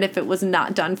 even if it was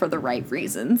not done for the right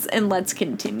reasons. And let's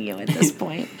continue at this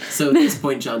point. So at this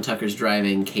point, John Tucker's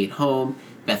driving Kate home.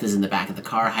 Beth is in the back of the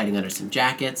car, hiding under some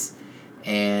jackets.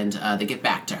 And they get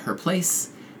back to her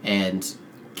place, and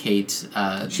Kate...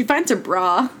 she finds her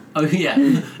bra. Oh, yeah.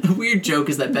 The weird joke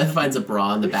is that Beth finds a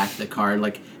bra in the back of the car and,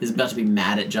 like, is about to be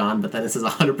mad at John, but then it says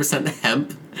 100%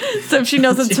 hemp. So she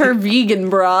knows it's her vegan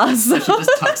bra. So she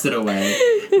just tucks it away.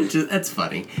 That's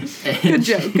funny. Good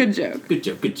joke.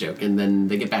 Good joke. And then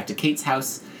they get back to Kate's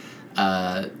house.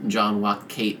 John walked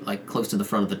Kate, like, close to the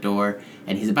front of the door,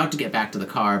 and he's about to get back to the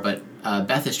car, but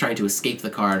Beth is trying to escape the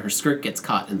car, and her skirt gets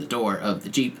caught in the door of the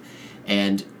Jeep,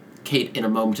 and Kate, in a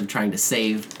moment of trying to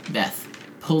save Beth,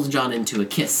 pulls John into a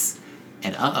kiss,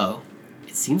 and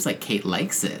it seems like Kate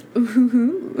likes it.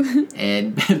 Ooh.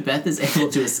 And Beth is able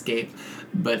to escape,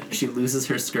 but she loses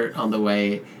her skirt on the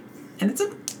way, and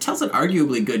tells an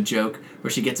arguably good joke where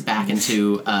she gets back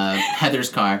into Heather's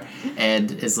car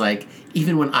and is like,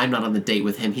 even when I'm not on the date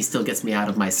with him, he still gets me out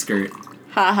of my skirt.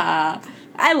 Haha.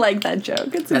 I like that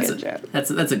joke. It's a good joke. That's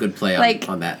a good play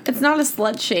on that. It's not a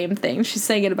slut shame thing. She's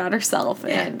saying it about herself,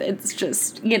 and it's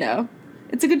just,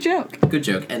 it's a good joke. Good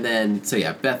joke. And then,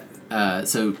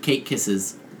 so Kate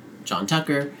kisses John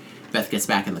Tucker. Beth gets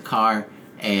back in the car,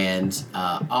 and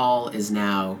all is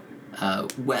now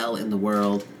well in the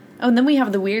world. Oh, and then we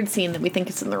have the weird scene that we think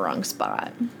is in the wrong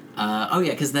spot.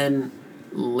 Because then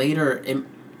later,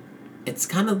 it's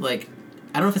kind of like,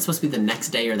 I don't know if it's supposed to be the next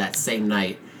day or that same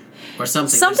night, or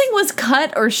something. Something was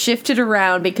cut or shifted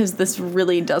around because this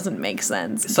really doesn't make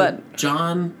sense. So but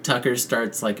John Tucker is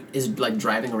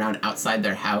driving around outside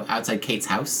their house, outside Kate's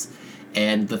house,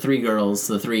 and the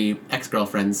three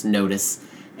ex-girlfriends notice,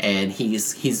 and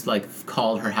he's like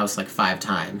called her house like 5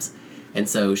 times, and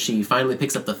so she finally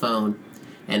picks up the phone,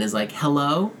 and is like,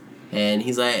 hello, and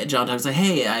John Tucker's like,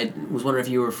 hey, I was wondering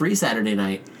if you were free Saturday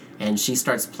night. And she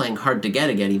starts playing hard to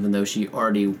get again, even though she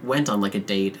already went on, like, a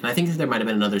date. And I think there might have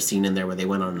been another scene in there where they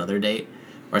went on another date,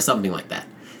 or something like that.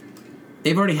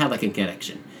 They've already had, like, a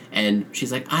connection. And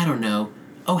she's like, I don't know.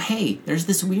 Oh, hey, there's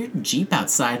this weird Jeep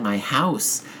outside my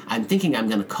house. I'm thinking I'm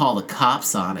going to call the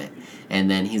cops on it.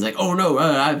 And then he's like, oh,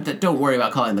 no, don't worry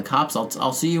about calling the cops.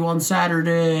 I'll see you on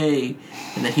Saturday.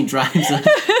 And then he drives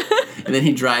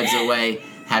away,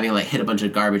 having, like, hit a bunch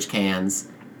of garbage cans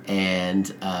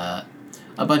and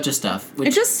a bunch of stuff.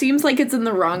 It just seems like it's in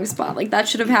the wrong spot. Like, that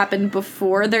should have happened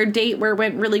before their date where it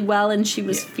went really well and she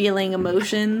was feeling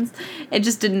emotions. It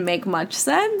just didn't make much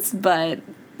sense, but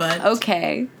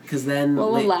okay. Because then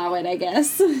we'll allow it, I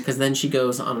guess. Because then she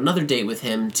goes on another date with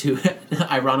him to,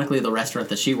 ironically, the restaurant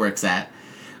that she works at,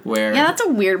 where... Yeah, that's a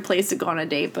weird place to go on a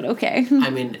date, but okay. I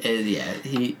mean,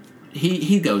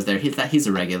 he goes there. He's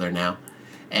a regular now.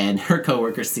 And her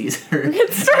coworker sees her.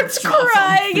 It starts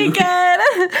crying again.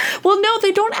 Well, no,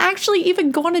 they don't actually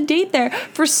even go on a date there.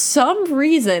 For some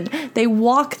reason, they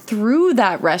walk through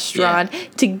that restaurant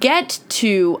to get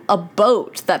to a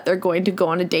boat that they're going to go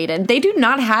on a date in. They do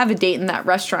not have a date in that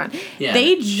restaurant. Yeah.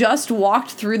 They just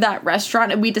walked through that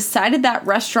restaurant, and we decided that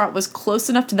restaurant was close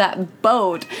enough to that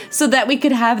boat so that we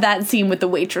could have that scene with the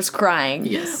waitress crying.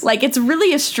 Yes. Like, it's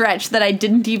really a stretch that I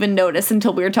didn't even notice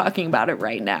until we were talking about it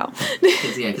right now.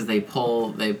 Yeah, because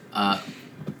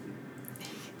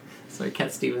sorry,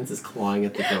 Cat Stevens is clawing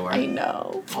at the door. I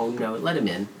know. Oh, no, let him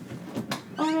in.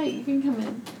 All right, you can come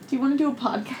in. Do you want to do a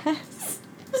podcast?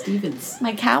 Stevens.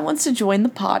 My cat wants to join the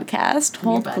podcast.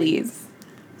 Hold, please.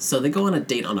 So they go on a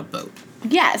date on a boat.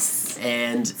 Yes.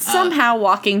 And... somehow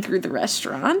walking through the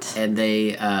restaurant. And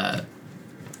they...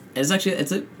 it's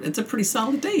a pretty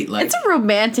solid date. Like, it's a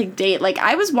romantic date. Like,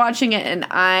 I was watching it and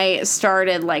I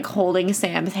started, like, holding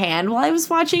Sam's hand while I was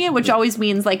watching it, which always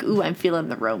means, like, ooh, I'm feeling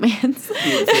the romance.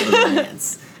 You feel the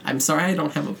romance. I'm sorry I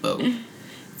don't have a boat.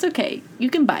 It's okay. You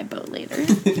can buy a boat later.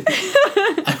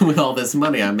 With all this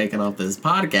money I'm making off this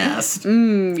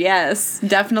podcast. Yes.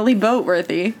 Definitely boat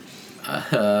worthy.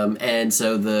 And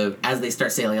so as they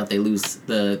start sailing out, they lose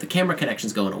the camera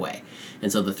connection's going away.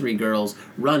 And so the 3 girls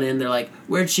run in. They're like,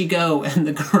 where'd she go? And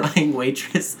the crying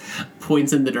waitress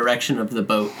points in the direction of the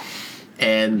boat.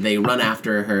 And they run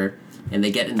after her. And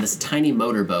they get in this tiny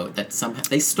motorboat that somehow...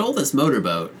 They stole this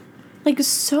motorboat. Like,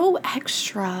 so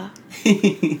extra.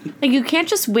 Like, you can't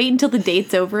just wait until the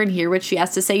date's over and hear what she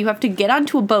has to say. You have to get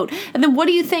onto a boat. And then what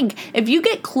do you think? If you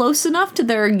get close enough to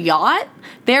their yacht,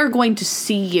 they're going to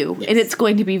see you. Yes. And it's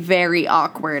going to be very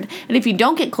awkward. And if you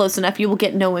don't get close enough, you will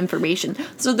get no information.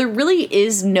 So there really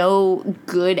is no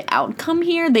good outcome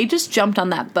here. They just jumped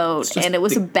on that boat, and it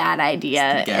was a bad idea.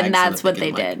 And that's what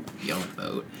they did. Be on a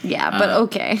boat. Yeah, but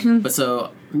okay. But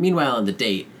so, meanwhile on the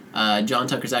date, John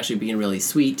Tucker's actually being really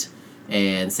sweet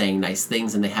and saying nice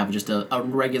things, and they have just a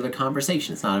regular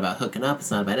conversation. It's not about hooking up.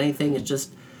 It's not about anything. It's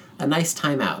just a nice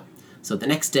time out. So the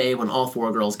next day, when all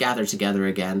 4 girls gather together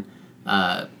again,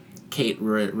 Kate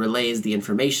relays the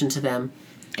information to them,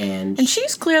 and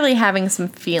she's clearly having some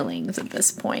feelings at this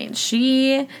point.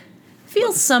 She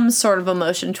feels some sort of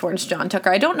emotion towards John Tucker.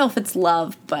 I don't know if it's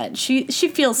love, but she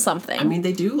feels something. I mean,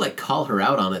 they do, like, call her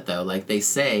out on it, though. Like, they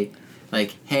say,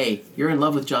 like, hey, you're in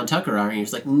love with John Tucker, aren't you?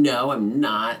 She's like, no, I'm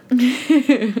not.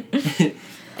 I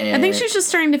think she's just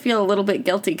starting to feel a little bit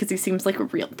guilty because he seems like a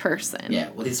real person. Yeah,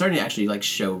 well, he's starting to actually, like,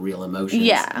 show real emotions.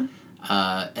 Yeah.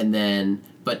 And then,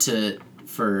 but to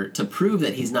prove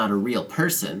that he's not a real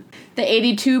person... The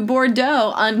 82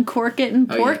 Bordeaux, uncork it and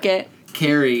pork it.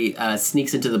 Carrie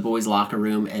sneaks into the boys' locker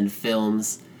room and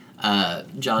films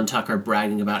John Tucker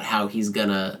bragging about how he's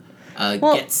gonna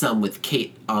get some with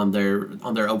Kate on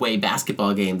their away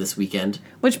basketball game this weekend.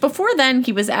 Which before then,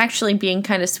 he was actually being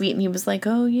kind of sweet, and he was like,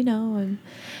 oh, you know,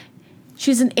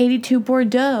 she's an 82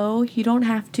 Bordeaux. You don't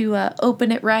have to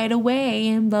open it right away,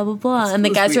 and blah, blah, blah. And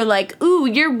the guys are like, ooh,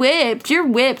 you're whipped.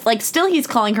 Like, still he's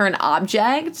calling her an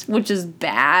object, which is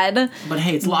bad. But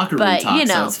hey, it's locker room talk,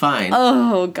 so it's fine.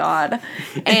 Oh, God.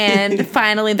 And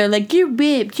finally, they're like, you're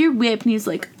whipped. And he's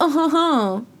like,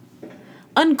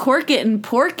 uncork it and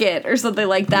pork it, or something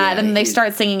like that. Yeah, and they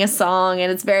start singing a song,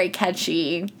 and it's very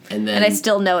catchy. And I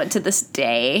still know it to this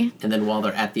day. And then while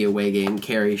they're at the away game,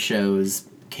 Carrie shows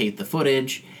Kate the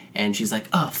footage, and she's like,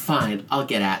 oh, fine, I'll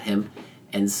get at him.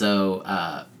 And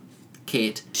so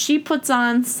Kate... She puts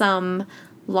on some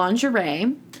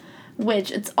lingerie, which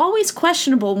it's always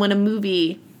questionable when a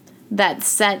movie that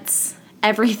sets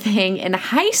everything in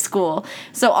high school,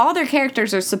 so all their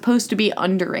characters are supposed to be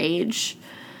underage,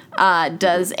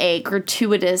 does a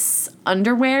gratuitous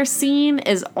underwear scene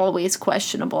is always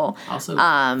questionable. Also,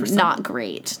 not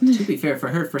great. To be fair,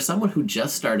 for someone who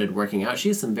just started working out, she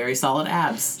has some very solid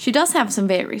abs. She does have some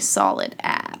very solid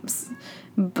abs.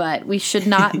 But we should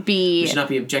not be... we should not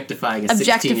be objectifying a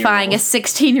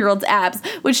 16-year-old's abs.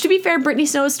 Which, to be fair, Brittany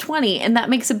Snow is 20, and that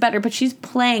makes it better, but she's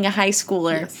playing a high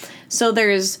schooler. Yes. So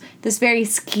there's this very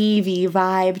skeevy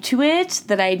vibe to it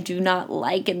that I do not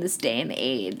like in this day and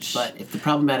age. But if the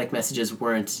problematic messages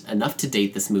weren't enough to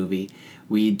date this movie,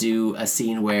 we do a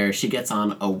scene where she gets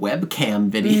on a webcam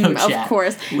video chat. Of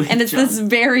course. And it's this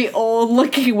very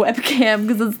old-looking webcam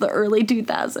because it's the early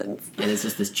 2000s. And it's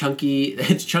just this chunky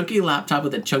laptop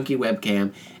with a chunky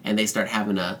webcam, and they start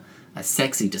having a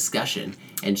sexy discussion.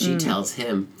 And she tells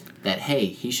him that, hey,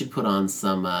 he should put on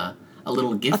some a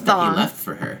little gift that he left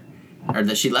for her. Or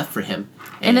that she left for him.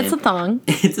 And it's a thong.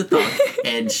 It's a thong.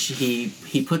 And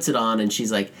he puts it on, and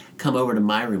she's like, come over to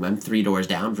my room. I'm 3 doors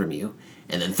down from you.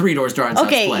 And then 3 doors down.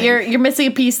 Okay, you're missing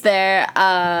a piece there.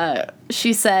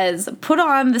 She says, put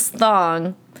on this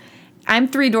thong. I'm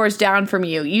 3 doors down from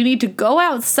you. You need to go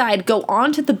outside, go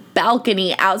onto the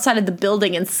balcony outside of the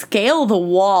building, and scale the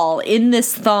wall in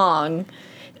this thong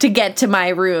to get to my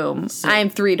room. So, I'm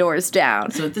 3 doors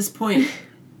down. So at this point...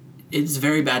 It's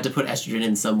very bad to put estrogen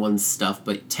in someone's stuff,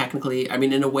 but technically, I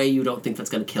mean, in a way, you don't think that's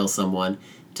going to kill someone.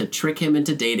 To trick him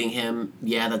into dating him,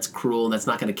 yeah, that's cruel, and that's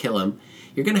not going to kill him.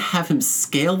 You're going to have him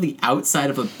scale the outside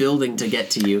of a building to get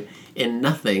to you in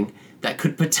nothing that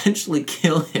could potentially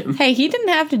kill him. Hey, he didn't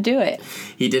have to do it.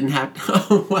 He didn't have to.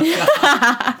 Oh, my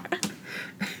God.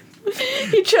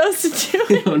 He chose to do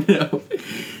it. Oh, no.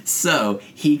 So,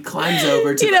 he climbs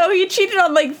over to... he cheated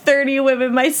on, like, 30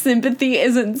 women. My sympathy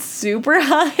isn't super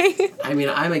high. I mean,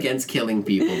 I'm against killing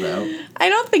people, though. I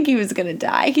don't think he was gonna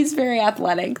die. He's very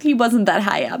athletic. He wasn't that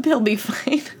high up. He'll be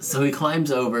fine. So he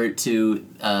climbs over to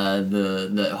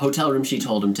the hotel room she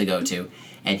told him to go to,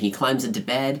 and he climbs into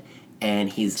bed, and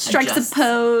he's strikes a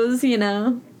pose,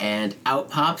 and out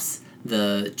pops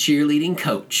the cheerleading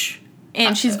coach.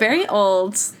 And she's very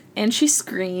old, and she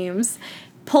screams,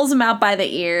 pulls him out by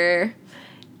the ear,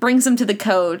 brings him to the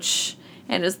coach,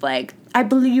 and is like, I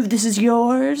believe this is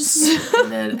yours.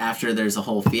 And then after there's a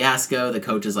whole fiasco, the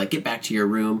coach is like, get back to your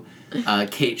room.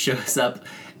 Kate shows up,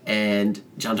 and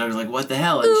John Tucker's like, what the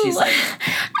hell? And she's like...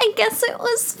 I guess it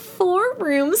was 4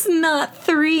 rooms, not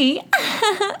 3.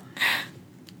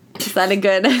 Is that a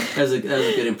good... That was a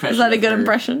good impression. Is that a good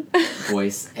impression?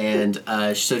 Voice. And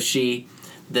so she...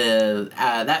 The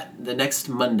next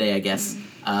Monday, I guess,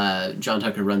 John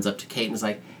Tucker runs up to Kate and is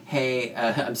like, hey,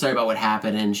 I'm sorry about what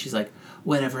happened. And she's like,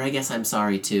 whatever, I guess I'm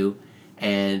sorry too.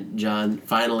 And John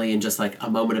finally, in just like a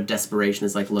moment of desperation,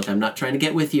 is like, look, I'm not trying to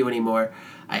get with you anymore.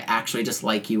 I actually just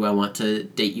like you. I want to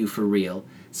date you for real.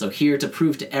 So here to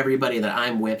prove to everybody that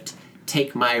I'm whipped,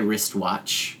 take my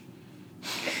wristwatch.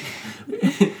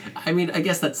 I mean, I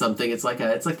guess that's something. It's like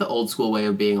the old school way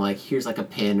of being like, here's like a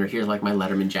pin, or here's like my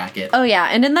Letterman jacket. Oh yeah,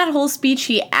 and in that whole speech,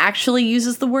 he actually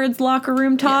uses the words locker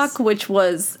room talk, yes. Which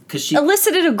was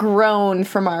elicited a groan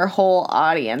from our whole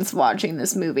audience watching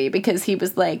this movie, because he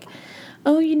was like,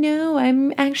 oh,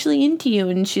 I'm actually into you.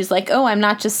 And she's like, oh, I'm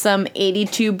not just some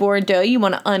 82 Bordeaux you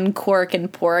want to uncork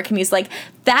and pork. And he's like,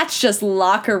 that's just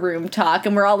locker room talk.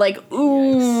 And we're all like,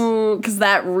 ooh, because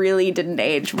that really didn't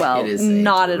age well. It is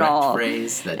not at all.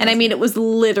 Phrase that and I mean, it was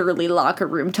literally locker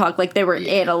room talk. Like, they were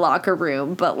in a locker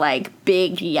room, but like,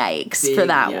 big yikes for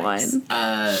that one.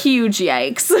 Huge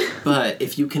yikes. But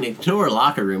if you can ignore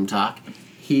locker room talk,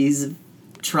 he's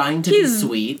trying to be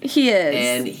sweet. He is.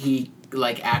 And he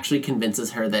like actually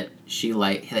convinces her that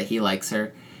that he likes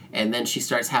her, and then she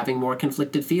starts having more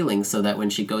conflicted feelings, so that when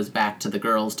she goes back to the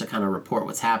girls to kind of report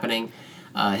what's happening,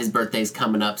 his birthday's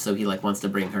coming up, so he like wants to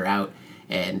bring her out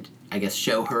and I guess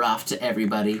show her off to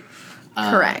everybody.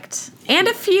 Correct. And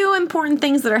a few important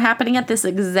things that are happening at this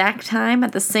exact time,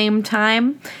 at the same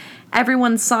time.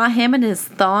 Everyone saw him in his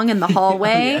thong in the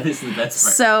hallway. Yeah, this is the best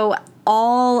part. So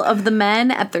all of the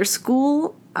men at their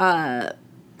school,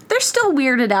 they're still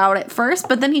weirded out at first,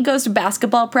 but then he goes to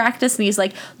basketball practice and he's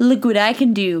like, look what I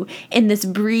can do in this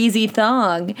breezy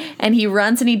thong. And he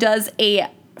runs and he does a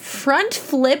front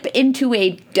flip into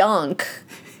a dunk.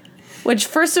 Which,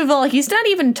 first of all, he's not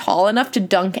even tall enough to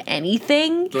dunk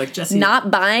anything. Like Jesse,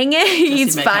 not buying it.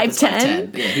 He's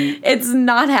 5'10". Yeah, it's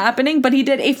not happening, but he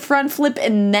did a front flip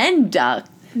and then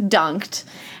dunked.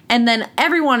 And then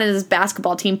everyone in his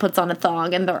basketball team puts on a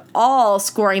thong, and they're all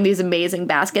scoring these amazing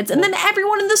baskets. And then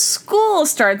everyone in the school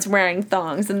starts wearing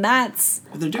thongs, and that's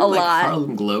they're doing a like lot.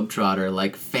 Harlem Globetrotter,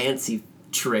 like fancy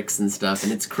tricks and stuff,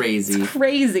 and it's crazy. It's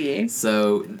crazy.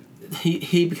 So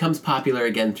he becomes popular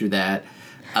again through that.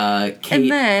 Kate,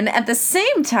 And then at the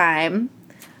same time,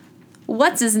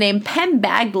 what's his name? Penn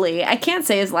Badgley. I can't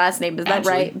say his last name. Is that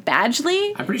right?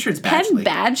 Badgley? I'm pretty sure it's Penn Badgley.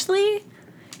 Badgley?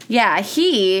 Yeah,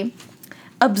 he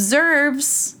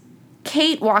observes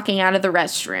Kate walking out of the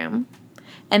restroom.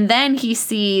 And then he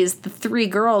sees the three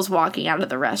girls walking out of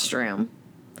the restroom.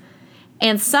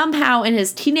 And somehow in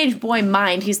his teenage boy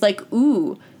mind, he's like,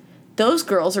 ooh, those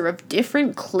girls are of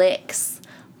different cliques.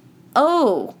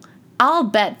 Oh, I'll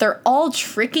bet they're all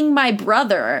tricking my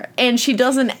brother, and she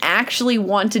doesn't actually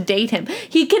want to date him.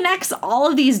 He connects all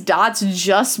of these dots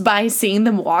just by seeing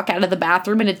them walk out of the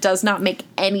bathroom, and it does not make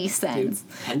any sense.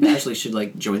 Dude, Penn Badgley should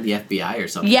like join the FBI or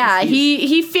something. Yeah,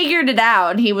 he figured it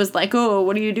out, and he was like, oh,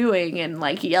 what are you doing? And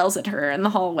like he yells at her in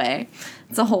the hallway.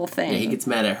 It's a whole thing. Yeah, he gets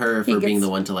mad at her for being the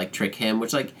one to like trick him,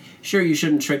 which like, sure, you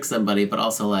shouldn't trick somebody, but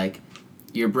also like,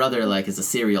 your brother, like, is a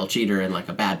serial cheater and, like,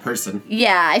 a bad person.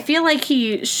 Yeah, I feel like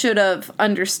he should have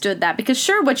understood that. Because,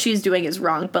 sure, what she's doing is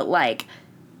wrong, but, like,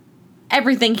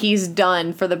 everything he's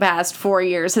done for the past 4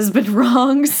 years has been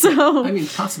wrong, so... I mean,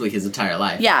 possibly his entire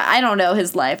life. Yeah, I don't know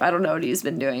his life. I don't know what he's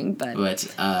been doing, but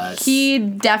he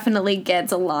definitely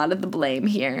gets a lot of the blame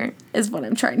here, is what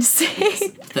I'm trying to say.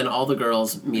 Then all the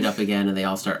girls meet up again, and they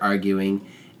all start arguing.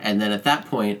 And then at that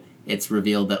point... it's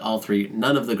revealed that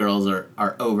none of the girls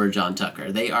are over John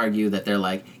Tucker. They argue that they're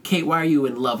like, Kate, why are you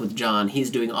in love with John? He's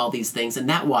doing all these things, and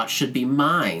that watch should be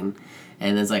mine.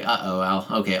 And it's like, all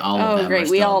of them. Oh, great,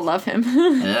 we all love him.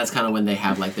 And that's kind of when they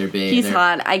have, like, their big... He's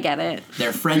hot, I get it.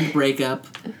 Their friend breakup.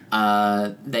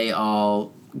 They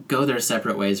all go their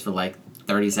separate ways for, like,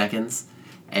 30 seconds.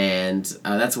 And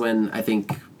that's when, I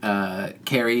think,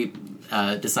 Carrie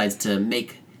decides to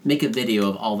make a video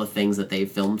of all the things that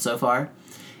they've filmed so far.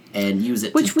 And use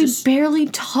it Which we barely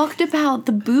talked about,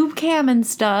 the boob cam and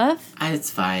stuff. It's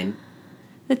fine.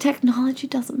 The technology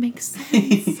doesn't make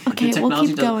sense. Okay, we'll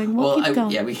keep going. We'll keep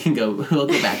going. Yeah, we can go. We'll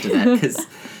go back to that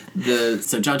because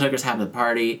so John Tucker's having a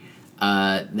party.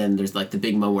 Then there's like the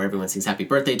big moment where everyone sings happy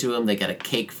birthday to him. They got a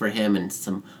cake for him, and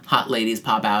some hot ladies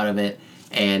pop out of it.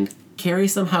 And Carrie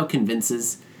somehow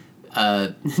convinces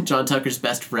John Tucker's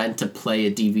best friend to play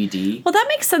a DVD. Well, that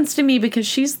makes sense to me because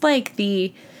she's like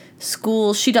the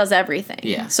school, she does everything.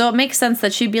 Yeah. So it makes sense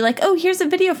that she'd be like, oh, here's a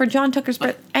video for John Tucker's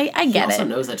birthday. I get it. He also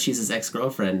knows that she's his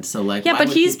ex-girlfriend, so like, yeah, why but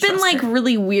would he's he trust like her?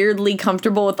 really weirdly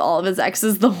comfortable with all of his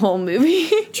exes the whole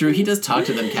movie. True, he does talk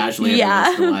to them casually every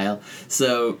once in a while.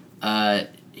 So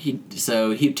he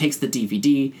takes the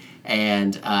DVD,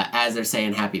 and as they're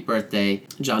saying happy birthday,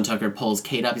 John Tucker pulls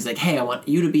Kate up. He's like, hey, I want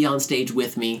you to be on stage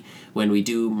with me when we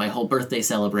do my whole birthday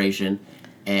celebration.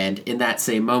 And in that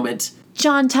same moment,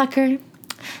 John Tucker,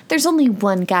 there's only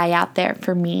one guy out there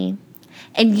for me,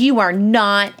 and you are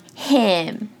not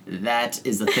him. That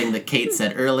is the thing that Kate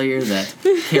said earlier that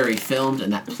Carrie filmed,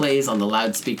 and that plays on the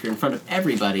loudspeaker in front of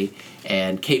everybody.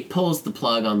 And Kate pulls the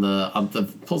plug on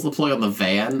the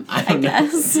van. I don't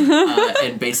know.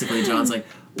 And basically, John's like,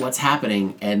 "What's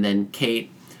happening?" And then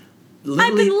Kate,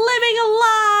 I've been living a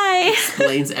lie.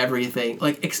 explains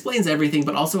everything,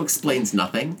 but also explains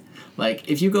nothing. Like,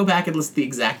 if you go back and listen to the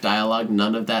exact dialogue,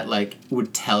 none of that, like,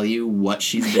 would tell you what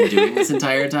she's been doing this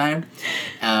entire time.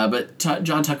 But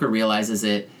John Tucker realizes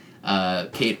it.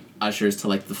 Kate ushers to,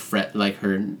 like,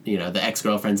 her, you know, the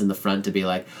ex-girlfriend's in the front to be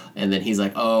like, and then he's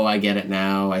like, oh, I get it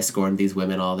now. I scorned these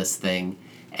women, all this thing.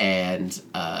 And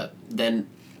then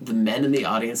the men in the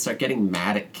audience start getting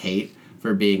mad at Kate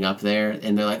for being up there,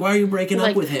 and they're like, why are you breaking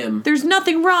up with him? There's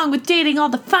nothing wrong with dating all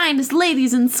the finest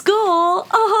ladies in school.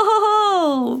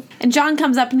 Oh! And John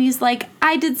comes up and he's like,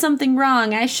 I did something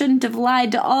wrong. I shouldn't have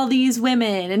lied to all these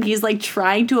women. And he's like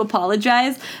trying to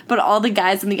apologize, but all the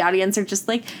guys in the audience are just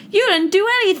like, you didn't do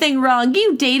anything wrong.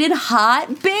 You dated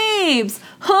hot babes.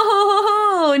 Ho ho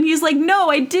ho ho. And he's like, no,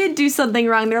 I did do something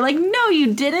wrong. They're like, no,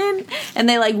 you didn't. And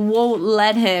they like won't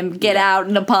let him get out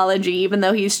an apology even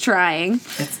though he's trying.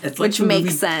 It's like which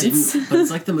makes sense. But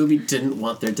it's like the movie didn't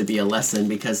want there to be a lesson,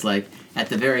 because like at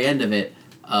the very end of it,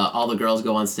 all the girls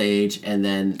go on stage, and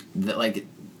then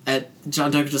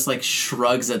John Tucker just like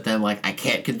shrugs at them like, I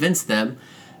can't convince them.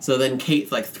 So then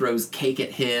Kate like throws cake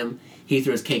at him. He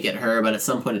throws cake at her, but at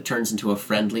some point it turns into a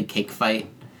friendly cake fight,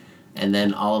 and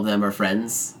then all of them are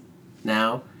friends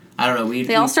now. I don't know.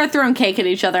 They all start throwing cake at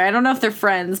each other. I don't know if they're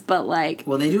friends, but like...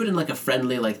 Well, they do it in like a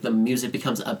friendly, like the music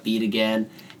becomes upbeat again,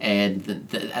 and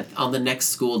on the next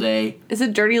school day... Is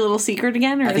it Dirty Little Secret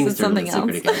again, or is it something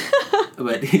else?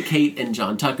 But Kate and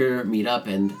John Tucker meet up,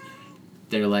 and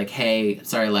they're like, hey,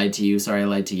 sorry I lied to you.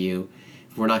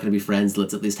 If we're not going to be friends,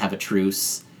 let's at least have a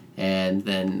truce. And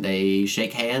then they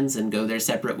shake hands and go their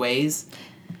separate ways.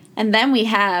 And then we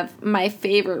have my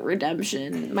favorite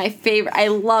redemption. I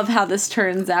love how this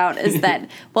turns out, is that,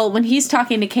 well, when he's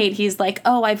talking to Kate, he's like,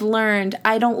 oh, I've learned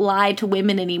I don't lie to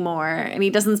women anymore. And he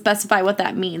doesn't specify what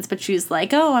that means, but she's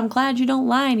like, oh, I'm glad you don't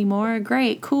lie anymore.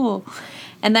 Great, cool.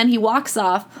 And then he walks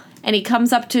off, and he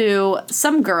comes up to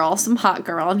some hot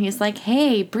girl, and he's like,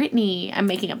 hey, Brittany. I'm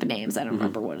making up names. I don't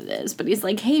remember what it is. But he's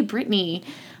like, hey, Brittany,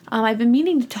 I've been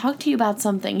meaning to talk to you about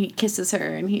something. He kisses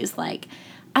her, and he's like,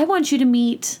 I want you to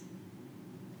meet...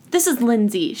 This is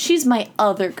Lindsay. She's my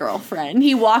other girlfriend.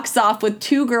 He walks off with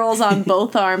two girls on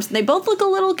both arms, and they both look a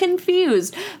little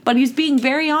confused, but he's being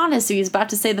very honest. So he's about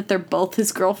to say that they're both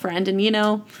his girlfriend, and, you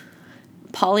know,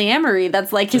 polyamory,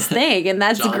 that's like his thing, and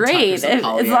that's great. As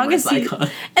long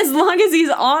as he's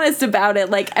honest about it,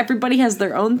 like, everybody has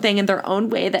their own thing in their own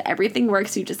way that everything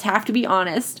works. You just have to be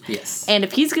honest. Yes. And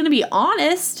if he's going to be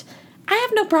honest... I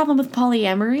have no problem with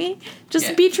polyamory.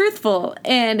 Just be truthful.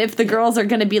 And if the girls are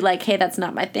going to be like, hey, that's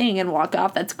not my thing, and walk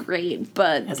off, that's great.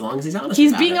 But as long as he's honest,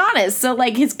 he's being honest. So,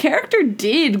 like, his character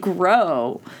did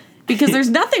grow. Because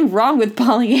there's nothing wrong with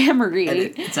polyamory.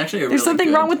 And it's actually there's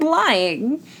something wrong with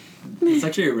lying. It's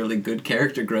actually a really good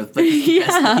character growth. Like, the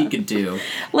best that he could do.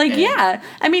 Like,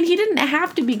 I mean, he didn't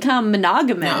have to become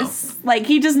monogamous. No. Like,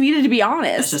 he just needed to be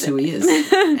honest. That's just who he is.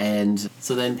 And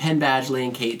so then Penn Badgley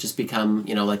and Kate just become,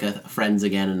 you know, like friends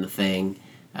again in the thing.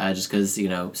 Just because, you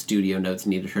know, studio notes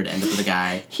needed her to end up with a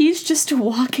guy. He's just a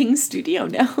walking studio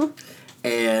note.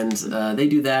 And they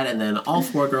do that, and then all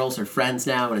four girls are friends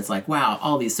now, and it's like, wow,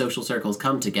 all these social circles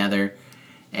come together.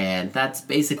 And that's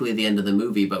basically the end of the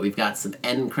movie, but we've got some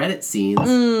end credit scenes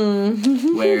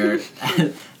where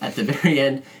at the very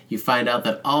end you find out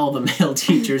that all the male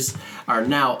teachers are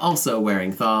now also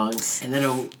wearing thongs. And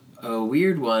then a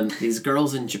weird one, these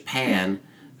girls in Japan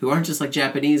who aren't just like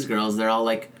Japanese girls, they're all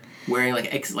like wearing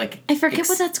like I forget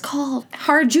what that's called.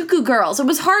 Harajuku girls. It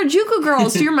was Harajuku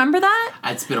girls. Do you remember that?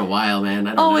 It's been a while, man.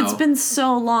 I don't know. It's been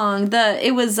so long.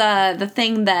 It was the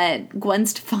thing that Gwen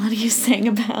Stefani sang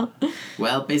about.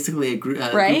 Well, basically a group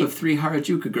of 3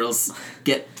 Harajuku girls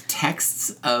get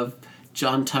texts of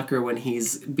John Tucker when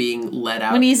he's being let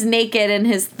out. When he's naked in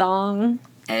his thong.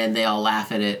 And they all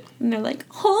laugh at it. And they're like,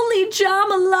 holy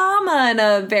Jamalama, in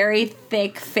a very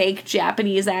thick, fake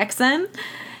Japanese accent.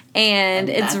 And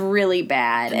it's really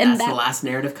bad. And that's the last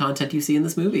narrative content you see in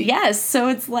this movie. Yes, so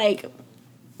it's like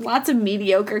lots of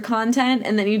mediocre content,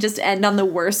 and then you just end on the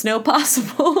worst note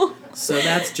possible. So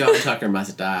that's John Tucker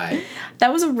Must Die.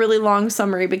 That was a really long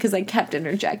summary because I kept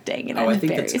interjecting, and I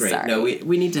think that's great. Sorry. No,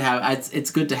 we need to have...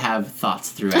 It's good to have thoughts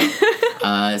throughout.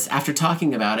 After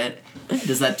talking about it,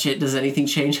 does anything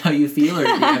change how you feel, or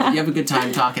do you have a good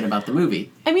time talking about the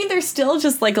movie? I mean, there's still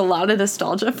just like a lot of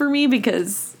nostalgia for me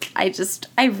because I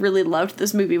really loved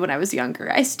this movie when I was younger.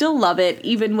 I still love it,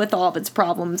 even with all of its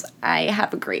problems. I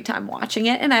have a great time watching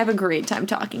it, and I have a great time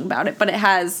talking about it, but it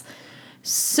has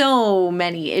so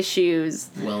many issues.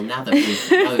 Well, now that we've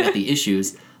got the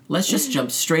issues, let's just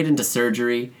jump straight into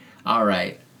surgery. All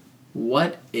right.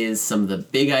 What is some of the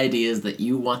big ideas that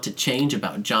you want to change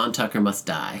about John Tucker Must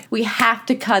Die? We have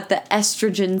to cut the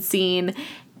estrogen scene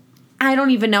I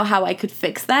don't even know how I could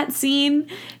fix that scene,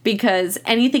 because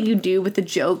anything you do with the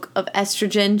joke of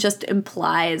estrogen just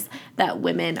implies that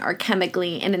women are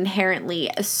chemically and inherently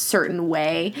a certain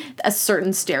way, a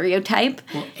certain stereotype,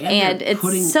 Well, and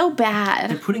it's so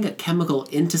bad. They're putting a chemical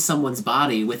into someone's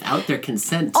body without their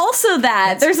consent. Also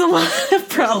there's a lot of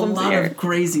problems There's a lot here. of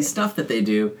crazy stuff that they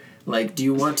do. Like, do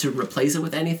you want to replace it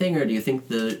with anything, or do you think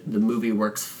the movie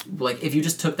works? Like, if you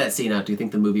just took that scene out, do you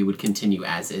think the movie would continue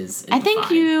as is? I think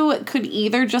fine? you could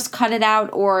either just cut it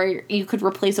out, or you could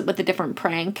replace it with a different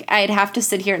prank. I'd have to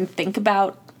sit here and think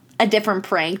about a different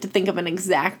prank to think of an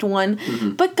exact one.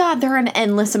 Mm-hmm. But God, there are an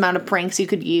endless amount of pranks you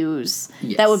could use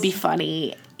that would be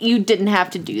funny. You didn't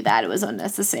have to do that. It was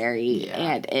unnecessary,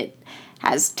 and it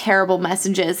has terrible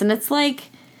messages. And it's like,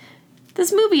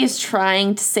 this movie is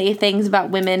trying to say things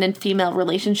about women and female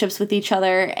relationships with each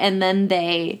other, and then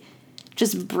they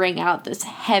just bring out this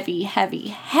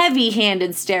heavy-handed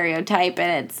stereotype,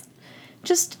 and it's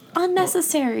just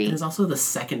unnecessary. There's also the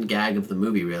second gag of the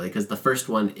movie, really, because the first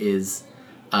one is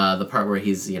the part where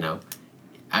he's, I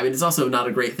mean, it's also not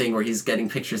a great thing where he's getting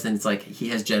pictures and it's like he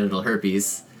has genital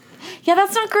herpes. Yeah,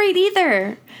 that's not great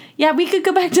either. Yeah, we could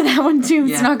go back to that one too.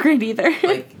 It's not great either.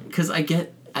 Like, because I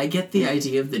get the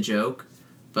idea of the joke,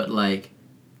 but like,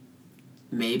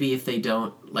 maybe if they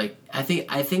don't, like, I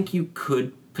think you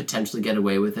could potentially get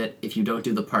away with it if you don't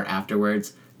do the part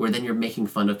afterwards where then you're making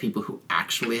fun of people who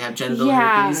actually have genital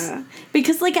herpes.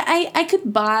 Because like I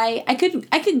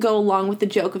could go along with the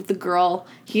joke of the girl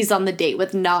he's on the date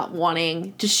with not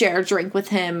wanting to share a drink with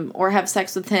him or have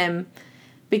sex with him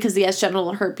because he has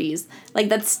genital herpes. Like,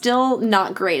 that's still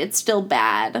not great. It's still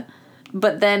bad.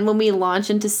 But then when we launch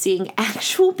into seeing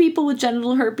actual people with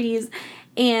genital herpes,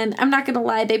 and I'm not gonna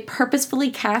lie, they purposefully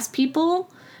cast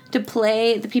people to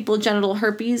play the people with genital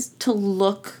herpes to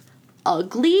look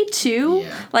ugly too.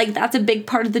 Yeah. Like, that's a big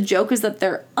part of the joke, is that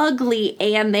they're ugly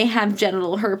and they have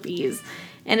genital herpes.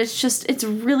 And it's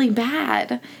really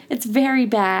bad. It's very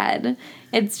bad.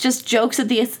 It's just jokes at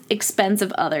the expense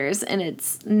of others, and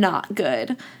it's not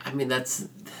good. I mean, that's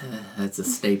a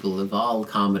staple of all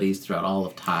comedies throughout all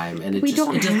of time, and You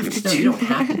don't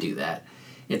have to do that.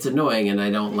 It's annoying, and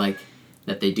I don't like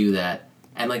that they do that.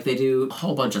 And like, they do a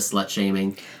whole bunch of slut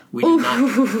shaming. We do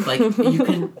not like,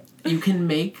 you can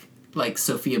make like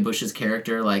Sophia Bush's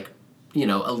character like,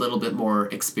 a little bit more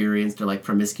experienced or like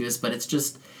promiscuous, but it's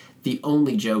just the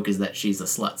only joke is that she's a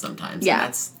slut sometimes. Yeah.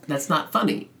 And that's not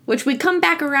funny. Which we come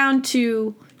back around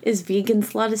to, is vegan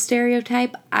slut a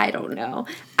stereotype? I don't know.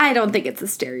 I don't think it's a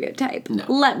stereotype. No.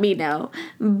 Let me know.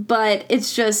 But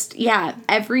it's just,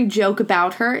 every joke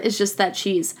about her is just that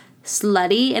she's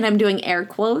slutty, and I'm doing air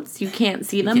quotes. You can't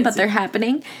see them, but they're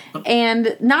happening.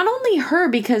 And not only her,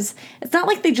 because it's not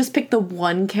like they just pick the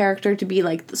one character to be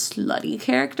like the slutty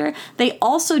character. They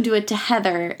also do it to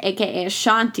Heather, aka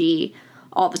Ashanti,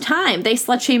 all the time. They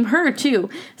slut shame her too.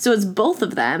 So it's both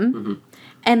of them. Mm-hmm.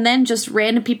 And then just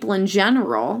random people in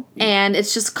general. And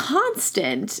it's just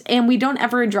constant. And we don't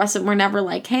ever address it. We're never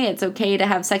like, hey, it's okay to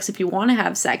have sex if you want to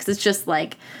have sex. It's just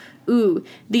like, ooh,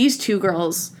 these two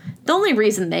girls, the only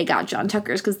reason they got John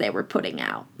Tucker is because they were putting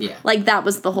out. Yeah. Like, that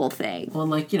was the whole thing. Well,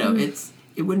 like, it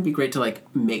wouldn't be great to,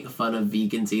 like, make fun of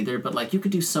vegans either, but, like, you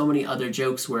could do so many other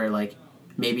jokes where, like,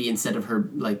 maybe instead of her,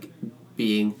 like,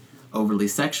 being overly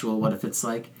sexual, what if it's,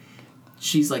 like,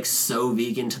 she's, like, so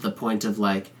vegan to the point of,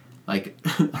 like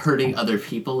hurting other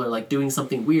people or, like, doing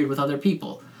something weird with other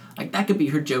people. Like, that could be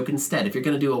her joke instead. If you're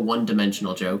going to do a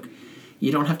one-dimensional joke, you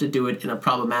don't have to do it in a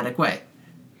problematic way.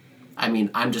 I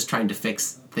mean, I'm just trying to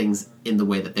fix things in the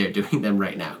way that they're doing them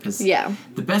right now. Because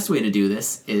the best way to do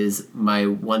this is, my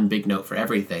one big note for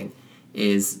everything,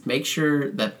 is make sure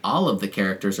that all of the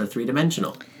characters are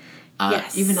three-dimensional.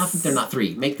 Yes. Even if they're not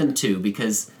three, make them two,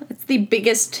 because... It's the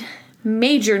biggest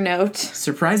major note.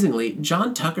 Surprisingly,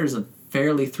 John Tucker's a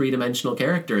fairly three-dimensional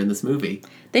character in this movie.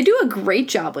 They do a great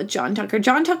job with John Tucker.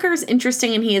 John Tucker is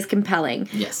interesting and he is compelling.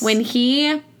 Yes. When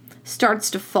he starts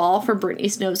to fall for Brittany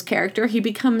Snow's character, he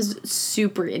becomes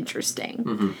super interesting.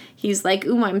 Mm-hmm. He's like,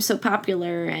 ooh, I'm so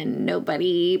popular and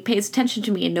nobody pays attention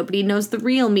to me and nobody knows the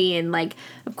real me. And, like,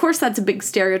 of course that's a big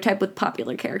stereotype with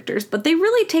popular characters, but they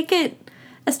really take it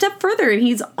a step further and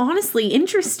he's honestly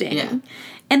interesting. Yeah.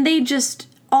 And they just...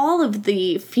 all of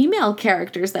the female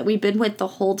characters that we've been with the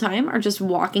whole time are just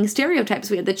walking stereotypes.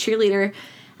 We had the cheerleader,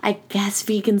 I guess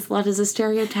vegan slut is a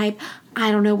stereotype.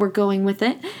 I don't know, we're going with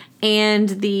it. And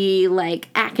the, like,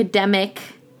 academic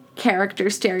character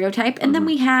stereotype. And then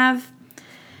we have,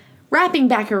 wrapping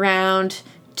back around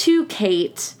to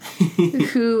Kate,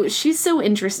 who, she's so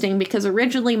interesting because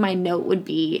originally my note would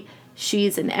be,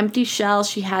 She's an empty shell.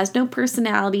 She has no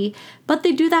personality. But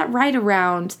they do that right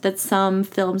around that some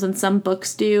films and some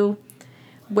books do,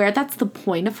 where that's the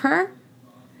point of her.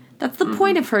 That's the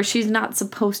point of her. She's not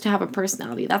supposed to have a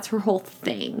personality. That's her whole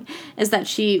thing, is that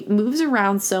she moves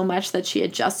around so much that she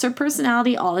adjusts her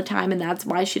personality all the time, and that's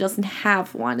why she doesn't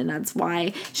have one, and that's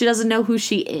why she doesn't know who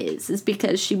she is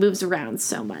because she moves around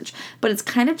so much. But it's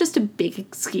kind of just a big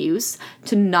excuse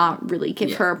to not really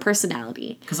give her a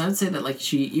personality. Because I would say that,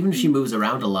 like, even if she moves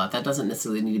around a lot, that doesn't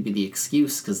necessarily need to be the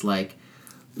excuse, because, like,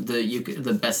 the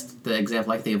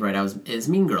example I think of right now is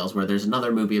Mean Girls, where there's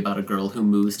another movie about a girl who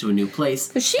moves to a new place.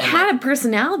 But she had a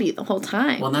personality the whole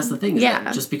time. Well, and that's the thing. Is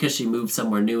that just because she moved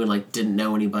somewhere new and, like, didn't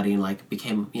know anybody and, like,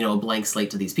 became, you know, a blank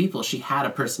slate to these people, she had a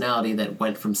personality that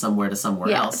went from somewhere to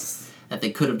somewhere else that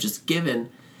they could have just given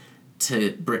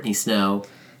to Brittany Snow,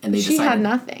 and they decided she had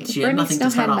nothing. She had nothing to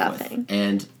start off with,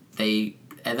 and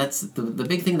that's the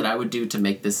big thing that I would do to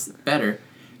make this better.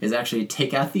 Is actually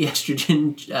take out the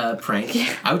estrogen prank.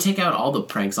 Yeah. I would take out all the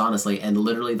pranks, honestly, and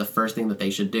literally the first thing that they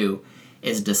should do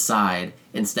is decide,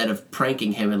 instead of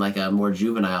pranking him in, like, a more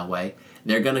juvenile way,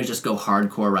 they're going to just go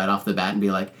hardcore right off the bat and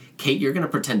be like, Kate, you're going to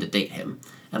pretend to date him.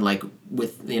 And, like,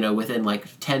 within,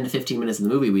 like, 10 to 15 minutes of the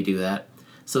movie, we do that,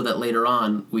 so that later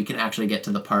on, we can actually get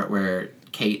to the part where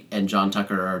Kate and John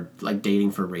Tucker are, like, dating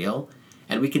for real,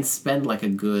 and we can spend, like, a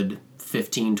good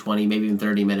 15, 20, maybe even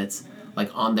 30 minutes like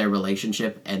on their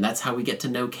relationship, and that's how we get to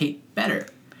know Kate better.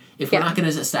 If we're not going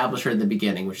to establish her in the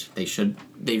beginning, which they should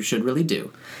really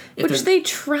do. Which they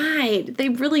tried. They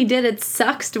really did. It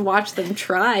sucks to watch them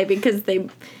try, because they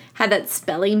had that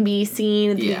spelling bee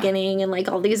scene at the beginning and, like,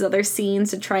 all these other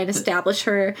scenes to try and establish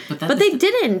her. But they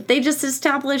didn't. They just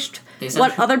established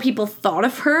what other people thought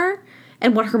of her.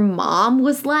 And what her mom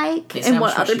was like, and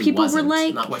what other people were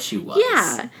like. Not what she was.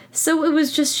 Yeah. So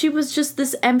she was just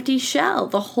this empty shell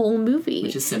the whole movie.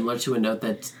 Which is similar to a note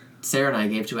that Sarah and I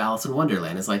gave to Alice in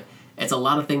Wonderland. It's like, it's a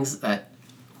lot of things that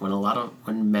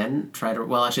when men try to,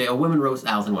 well, actually, a woman wrote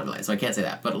Alice in Wonderland, so I can't say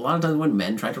that. But a lot of times when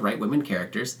men try to write women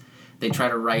characters, they try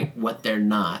to write what they're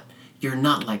not. You're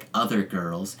not like other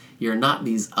girls. You're not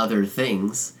these other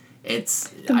things.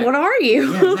 What are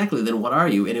you? Yeah, exactly. Then what are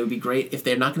you? And it would be great if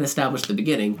they're not going to establish at the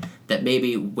beginning that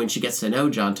maybe when she gets to know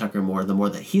John Tucker more, the more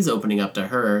that he's opening up to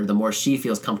her, the more she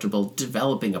feels comfortable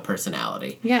developing a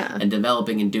personality. Yeah. And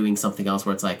developing and doing something else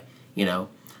where it's like,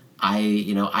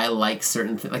 I like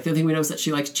certain things. Like, the thing we know is that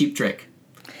she likes Cheap Trick.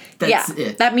 That's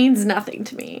it. That means nothing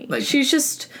to me. Like, she's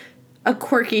just a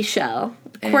quirky shell.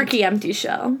 Quirky, empty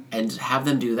shell. And have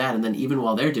them do that, and then even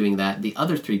while they're doing that, the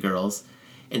other three girls,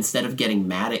 instead of getting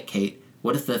mad at Kate,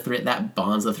 what if that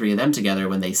bonds the three of them together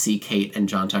when they see Kate and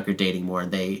John Tucker dating more,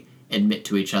 and they admit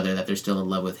to each other that they're still in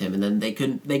love with him, and then they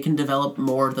can develop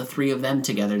more the three of them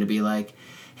together to be like,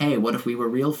 hey, what if we were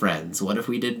real friends? What if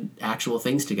we did actual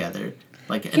things together?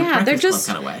 Like, in a Breakfast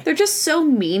Club kind of way. They're just so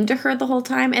mean to her the whole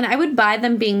time, and I would buy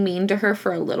them being mean to her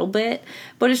for a little bit,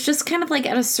 but it's just kind of like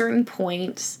at a certain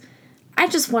point, I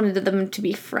just wanted them to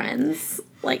be friends.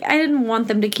 Like, I didn't want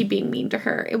them to keep being mean to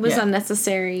her. It was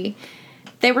unnecessary.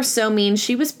 They were so mean.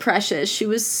 She was precious. She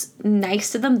was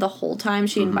nice to them the whole time.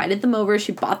 She invited them over.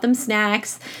 She bought them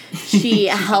snacks. She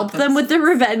helped them with the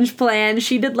revenge plan.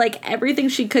 She did, like, everything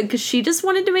she could because she just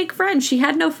wanted to make friends. She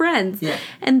had no friends. Yeah.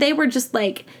 And they were just,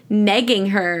 like, negging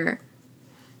her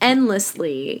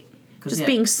endlessly. Just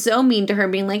being so mean to her,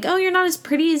 being like, oh, you're not as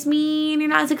pretty as me, and you're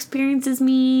not as experienced as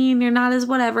me, and you're not as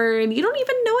whatever, and you don't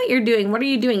even know what you're doing. What are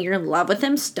you doing? You're in love with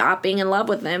him? Stop being in love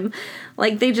with him.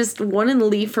 Like, they just wouldn't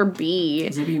leave her be,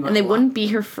 and they wouldn't be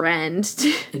her friend.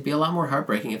 It'd be a lot more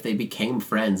heartbreaking if they became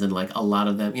friends, and, like, a lot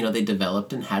of them, they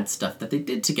developed and had stuff that they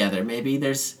did together. Maybe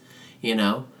there's,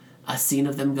 a scene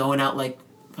of them going out, like,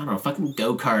 I don't know, fucking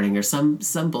go-karting or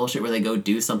some bullshit where they go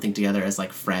do something together as,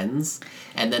 like, friends.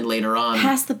 And then later on...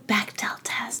 Pass the Bechdel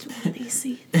test with these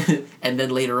scenes. And then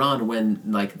later on when,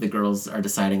 like, the girls are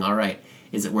deciding, all right,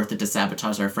 is it worth it to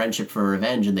sabotage our friendship for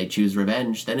revenge, and they choose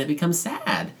revenge, then it becomes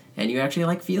sad. And you actually,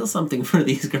 like, feel something for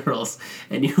these girls.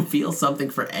 And you feel something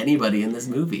for anybody in this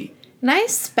movie. And I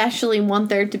especially want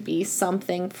there to be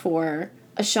something for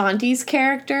Ashanti's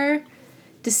character...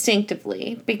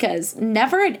 distinctively, because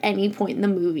never at any point in the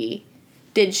movie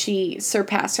did she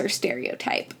surpass her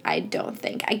stereotype, I don't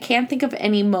think. I can't think of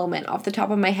any moment off the top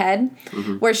of my head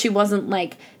where she wasn't,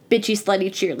 like, bitchy,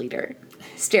 slutty cheerleader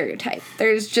stereotype.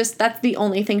 That's the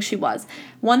only thing she was.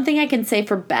 One thing I can say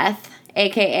for Beth,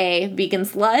 a.k.a. Vegan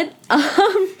Slut,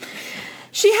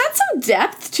 she had some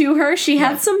depth to her. She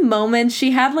had some moments.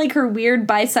 She had, like, her weird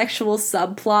bisexual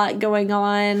subplot going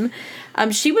on.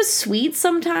 She was sweet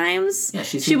sometimes. Yeah,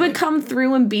 she would come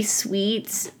through and be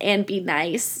sweet and be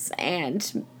nice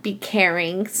and be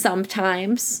caring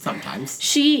sometimes. Sometimes.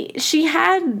 She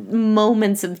had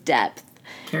moments of depth.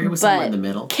 Carrie was somewhere in the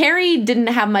middle. Carrie didn't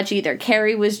have much either.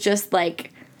 Carrie was just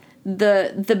like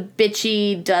the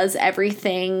bitchy, does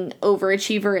everything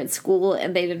overachiever at school,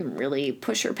 and they didn't really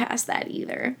push her past that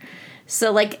either.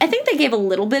 So, like, I think they gave a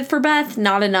little bit for Beth,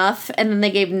 not enough, and then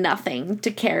they gave nothing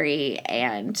to Carrie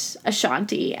and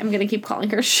Ashanti. I'm going to keep calling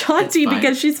her Ashanti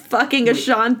because she's fucking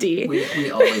Ashanti.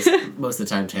 We always, most of the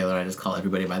time, Taylor and I just call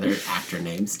everybody by their actor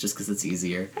names just because it's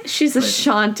easier. She's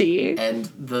Ashanti. And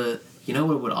you know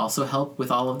what would also help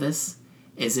with all of this?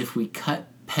 Is if we cut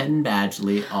Penn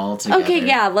Badgley all together. Okay,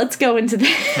 yeah, let's go into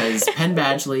that. Because Penn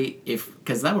Badgley,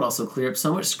 because that would also clear up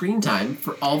so much screen time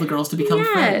for all the girls to become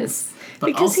friends. But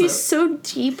because he's so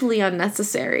deeply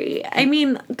unnecessary. I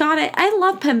mean, God, I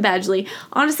love Penn Badgley.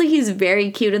 Honestly, he's very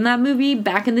cute in that movie.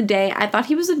 Back in the day, I thought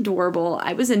he was adorable.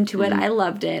 I was into it. I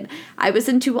loved it. I was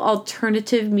into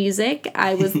alternative music.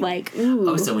 I was like, ooh.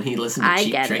 Oh, so when he listened to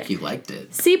Cheap Trick, you liked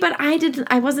it. See, but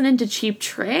I wasn't into Cheap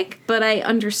Trick, but I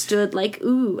understood, like,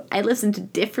 ooh, I listened to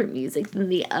different music than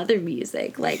the other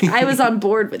music. Like, I was on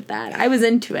board with that. I was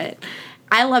into it.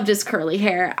 I loved his curly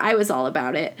hair. I was all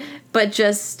about it. But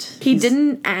just, he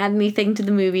didn't add anything to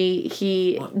the movie.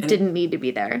 He didn't need to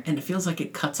be there. And it feels like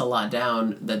it cuts a lot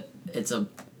down that it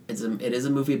is a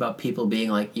movie about people being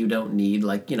like, you don't need,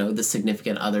 like, you know, the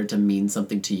significant other to mean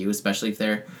something to you, especially if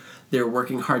they're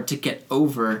working hard to get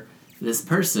over this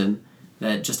person,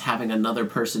 that just having another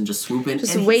person just swoop in.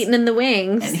 Just waiting in the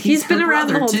wings. And he's been around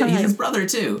the whole time. He's his brother,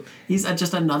 too. He's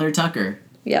just another Tucker.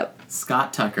 Yep.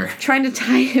 Scott Tucker. Trying to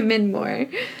tie him in more.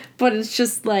 But it's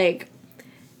just like,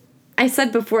 I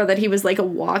said before that he was like a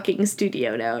walking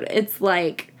studio note. It's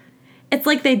like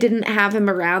they didn't have him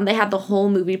around. They had the whole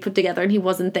movie put together and he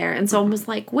wasn't there. And so I was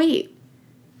like, wait,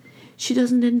 she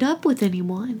doesn't end up with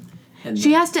anyone.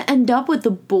 She has to end up with a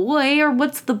boy, or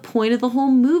what's the point of the whole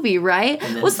movie, right?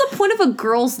 What's the point of a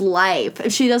girl's life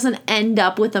if she doesn't end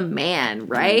up with a man,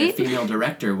 right? The female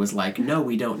director was like, no,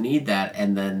 we don't need that.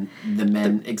 And then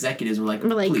the executives were like,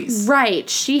 please. Right,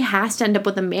 she has to end up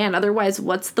with a man. Otherwise,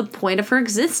 what's the point of her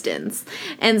existence?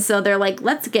 And so they're like,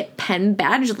 let's get Penn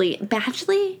Badgley.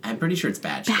 Badgley? I'm pretty sure it's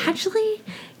Badgley. Badgley?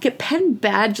 Get Penn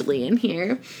Badgley in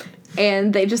here.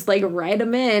 And they just, like, write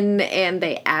him in, and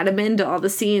they add him into all the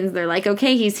scenes. They're like,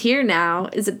 okay, he's here now.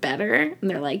 Is it better? And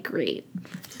they're like, great.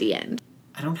 The end.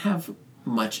 I don't have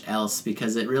much else,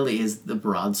 because it really is the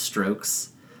broad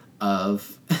strokes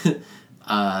of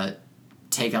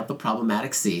take out the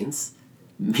problematic scenes,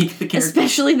 make the characters...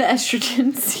 Especially the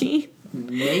estrogen scene.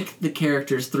 Make the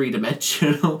characters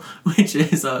three-dimensional, which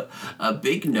is a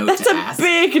big note to ask. That's a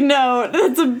big note.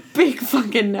 That's a big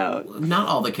fucking note. Not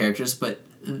all the characters, but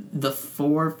the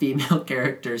 4 female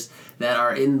characters that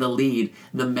are in the lead,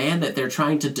 the man that they're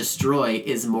trying to destroy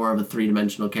is more of a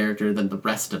three-dimensional character than the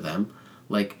rest of them.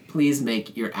 Like, please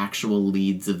make your actual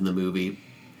leads of the movie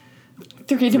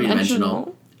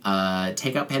three-dimensional.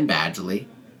 Take out Penn Badgley.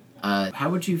 How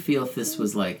would you feel if this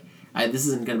was like... this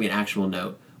isn't going to be an actual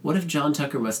note. What if John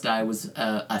Tucker Must Die was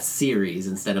a series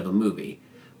instead of a movie?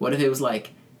 What if it was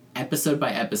like, episode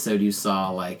by episode you saw,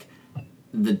 like,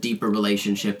 the deeper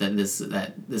relationship that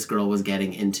this girl was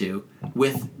getting into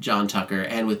with John Tucker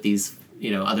and with these,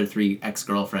 you know, other 3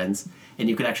 ex-girlfriends, and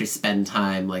you could actually spend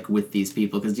time, like, with these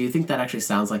people? Because do you think that actually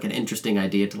sounds like an interesting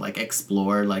idea to, like,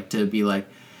 explore, like, to be like,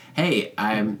 hey,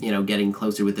 I'm, you know, getting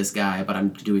closer with this guy, but I'm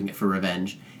doing it for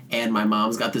revenge, and my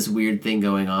mom's got this weird thing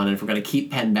going on, and if we're going to keep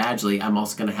Penn Badgley, I'm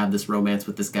also going to have this romance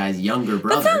with this guy's younger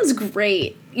brother. That sounds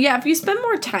great. Yeah, if you spend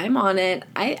more time on it,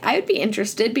 I would be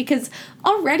interested, because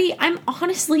already I'm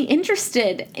honestly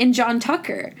interested in John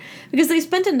Tucker, because they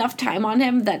spent enough time on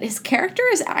him that his character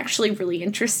is actually really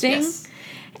interesting. Yes.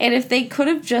 And if they could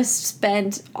have just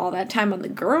spent all that time on the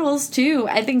girls, too,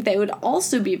 I think they would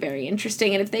also be very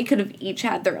interesting. And if they could have each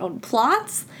had their own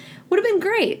plots, would have been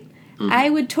great. Mm-hmm. I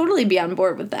would totally be on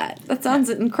board with that. That sounds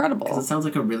incredible. 'Cause it sounds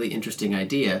like a really interesting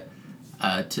idea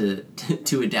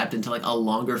to adapt into, like, a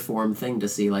longer form thing, to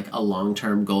see, like, a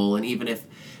long-term goal. And even if,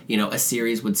 you know, a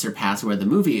series would surpass where the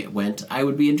movie went, I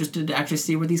would be interested to actually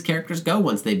see where these characters go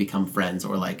once they become friends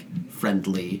or, like,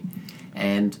 friendly.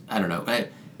 And, I don't know,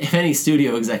 if any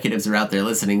studio executives are out there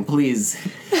listening, please,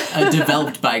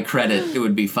 developed by credit, it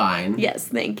would be fine. Yes,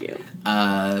 thank you.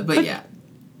 But yeah.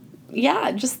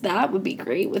 yeah, just that would be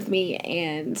great with me.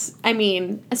 And I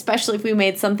mean, especially if we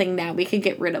made something now, we could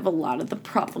get rid of a lot of the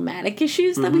problematic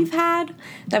issues that we've had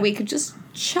that we could just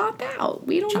chop out.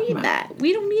 We don't need that.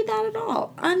 We don't need that at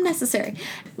all. Unnecessary.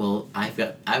 Well, I've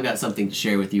got something to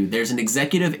share with you. There's an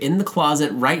executive in the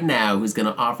closet right now who's going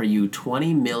to offer you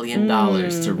 $20 million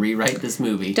to rewrite this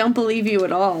movie. Don't believe you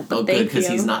at all, but good, because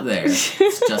he's not there.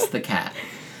 It's just the cat.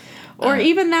 Or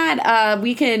even that,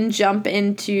 we can jump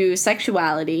into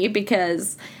sexuality,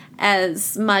 because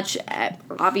as much,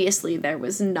 obviously there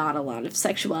was not a lot of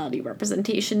sexuality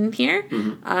representation here.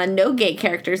 No gay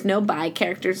characters, no bi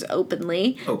characters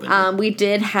openly. We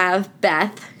did have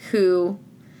Beth, who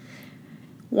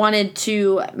wanted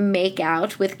to make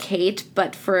out with Kate,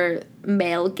 but for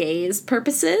male gaze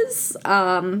purposes.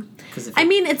 I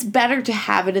mean, it's better to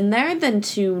have it in there than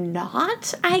to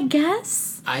not, I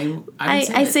guess.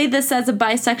 I say this as a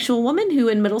bisexual woman who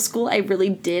in middle school I really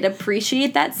did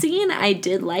appreciate that scene. I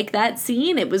did like that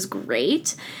scene. It was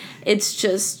great. It's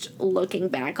just looking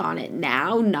back on it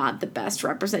now, not the best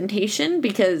representation,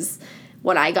 because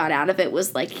what I got out of it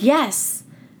was like, yes,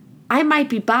 I might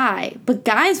be bi, but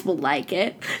guys will like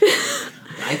it.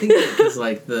 I think because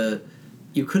like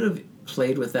you could have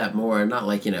played with that more, not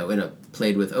like, in a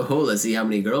played with, oh, let's see how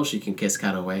many girls she can kiss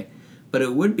kind of way, but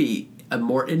it would be a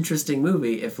more interesting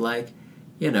movie if, like,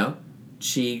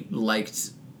 she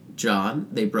liked John,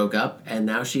 they broke up, and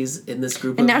now she's in this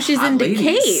group and of now she's hot into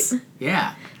ladies. Kate.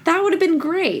 Yeah. That would have been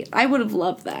great. I would have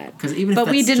loved that. But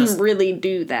we didn't really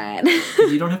do that.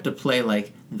 You don't have to play,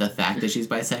 like, the fact that she's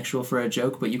bisexual for a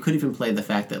joke, but you could even play the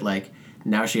fact that, like,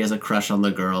 now she has a crush on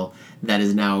the girl that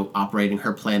is now operating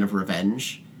her plan of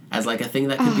revenge as, like, a thing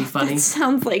that could be funny. That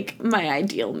sounds like my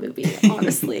ideal movie,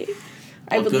 honestly.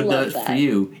 I would good love note that. for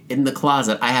you. In the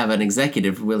closet, I have an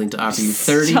executive willing to offer you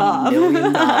 $30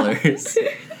 million.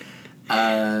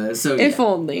 If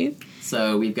only.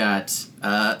 So we've got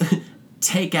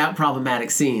take out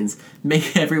problematic scenes,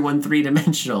 make everyone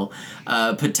three-dimensional,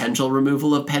 potential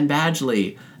removal of Penn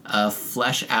Badgley,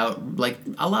 flesh out, like,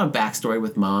 a lot of backstory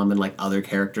with Mom and, like, other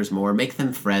characters more, make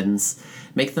them friends,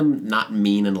 make them not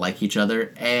mean and like each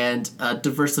other, and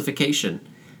diversification.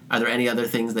 Are there any other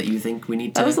things that you think we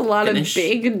need to finish? That was a lot of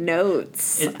big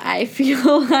notes. I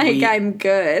feel like I'm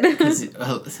good.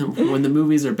 When the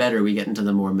movies are better, we get into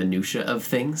the more minutia of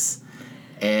things.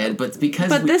 But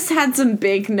this had some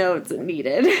big notes it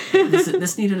needed.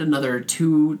 this needed another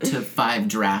 2 to 5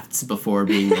 drafts before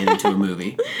being made into a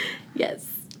movie. Yes.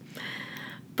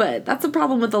 But that's a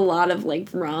problem with a lot of, like,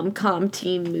 rom-com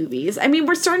teen movies. I mean,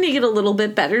 we're starting to get a little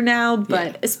bit better now,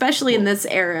 but especially in this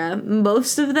era,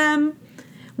 most of them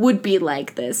would be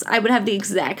like this. I would have the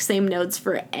exact same notes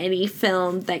for any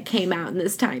film that came out in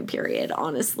this time period,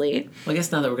 honestly. Well, I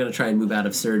guess now that we're going to try and move out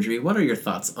of surgery, what are your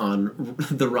thoughts on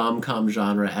the rom-com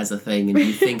genre as a thing? And do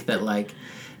you think that, like,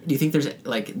 do you think there's,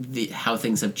 like, how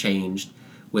things have changed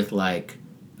with, like,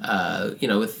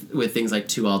 with things like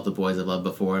To All the Boys I've Loved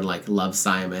Before and, like, Love,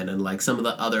 Simon, and, like, some of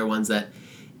the other ones that,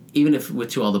 even if with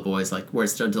To All the Boys, like, we're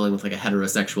still dealing with, like, a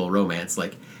heterosexual romance,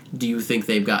 like, do you think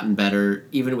they've gotten better,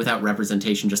 even without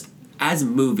representation, just as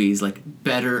movies, like,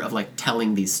 better of, like,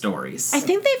 telling these stories? I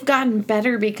think they've gotten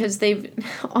better because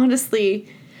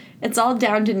honestly, it's all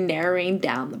down to narrowing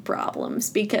down the problems,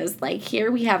 because, like,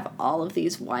 here we have all of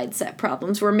these wide set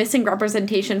problems. We're missing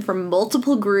representation from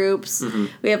multiple groups.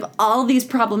 We have all these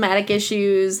problematic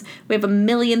issues. We have a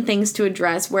million things to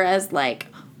address, whereas, like,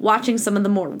 watching some of the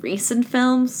more recent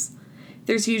films,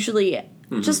 there's usually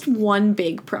just one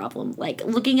big problem. Like,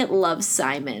 looking at Love,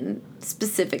 Simon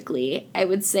specifically, I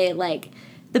would say, like,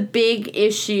 the big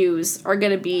issues are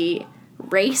going to be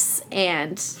race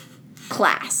and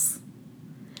class.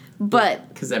 But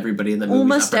because everybody in the movie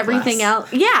almost everything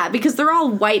else, yeah, because they're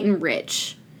all white and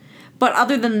rich. But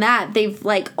other than that, they've,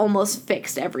 like, almost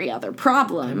fixed every other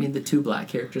problem. I mean, the 2 black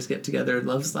characters get together and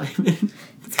Love, Simon.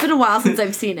 It's been a while since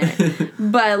I've seen it.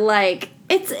 But, like,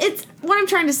 it's what I'm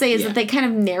trying to say is that they kind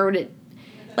of narrowed it.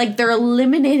 Like, they're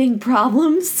eliminating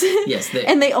problems. Yes.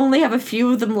 And they only have a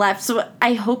few of them left. So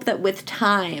I hope that with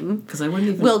time,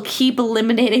 we'll keep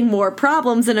eliminating more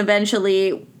problems, and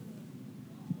eventually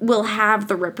we'll have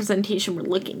the representation we're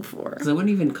looking for. Because I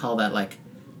wouldn't even call that, like,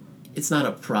 it's not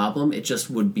a problem. It just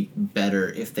would be better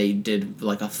if they did,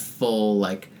 like, a full,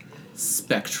 like,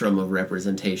 spectrum of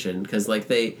representation. Because,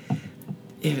 like,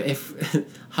 if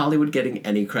Hollywood getting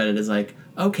any credit is like,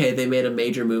 okay, they made a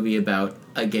major movie about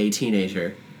a gay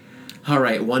teenager. All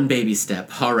right, one baby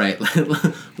step. All right,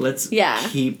 let's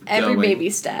keep every going. baby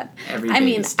step.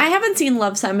 I haven't seen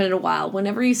Love, Simon in a while.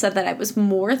 Whenever you said that, I was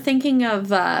more thinking of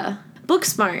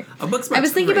Booksmart. Oh, Booksmart's I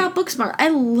was thinking great. about Booksmart. I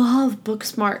love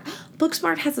Booksmart.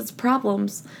 Booksmart has its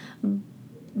problems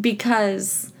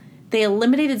because they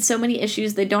eliminated so many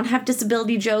issues. They don't have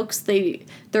disability jokes.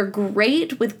 They're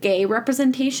great with gay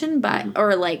representation, but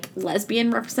or like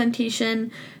lesbian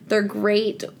representation. They're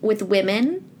great with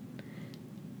women.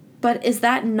 But is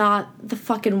that not the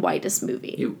fucking whitest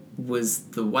movie? It was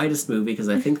the whitest movie because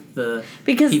I think the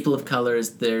Because- people of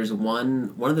colors, there's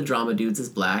one of the drama dudes is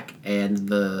black and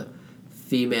the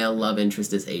female love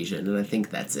interest is Asian, and I think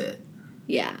that's it.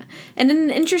 Yeah. And an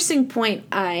interesting point,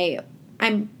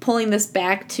 I'm pulling this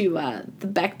back to the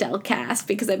Bechdel cast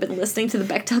because I've been listening to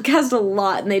the Bechdel cast a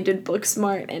lot, and they did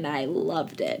Booksmart, and I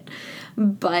loved it.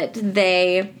 But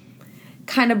they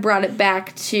kind of brought it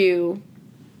back to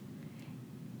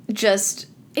just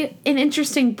an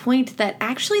interesting point that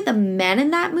actually the men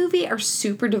in that movie are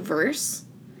super diverse.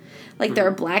 Like, there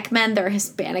are black men, there are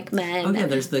Hispanic men. Oh yeah,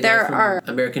 there's the guy from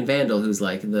American Vandal who's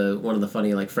like one of the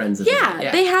funny like friends of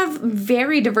Yeah, they have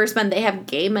very diverse men. They have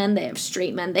gay men, they have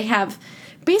straight men, they have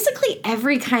basically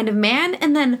every kind of man,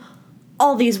 and then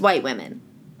all these white women.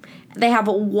 They have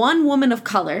one woman of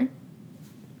color.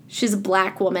 She's a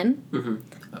black woman.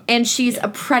 And she's a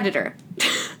predator.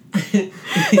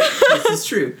 This is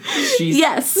true. She's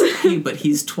Yes. but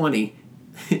he's 20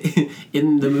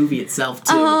 in the movie itself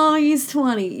too. Oh, he's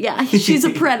 20. Yeah, she's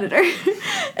a predator.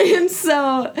 And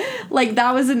so, like,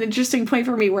 that was an interesting point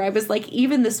for me where I was like,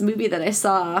 even this movie that I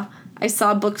saw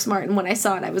Booksmart, and when I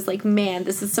saw it, I was like, man,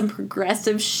 this is some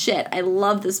progressive shit. I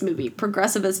love this movie.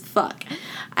 Progressive as fuck.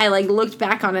 I, like, looked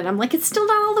back on it. I'm like, it's still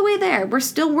not all the way there. We're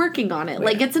still working on it. Yeah.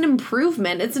 Like, it's an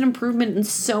improvement. It's an improvement in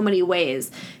so many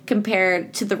ways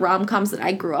compared to the rom-coms that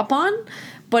I grew up on.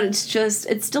 But it's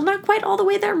still not quite all the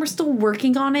way there. And we're still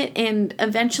working on it. And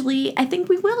eventually, I think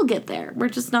we will get there. We're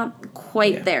just not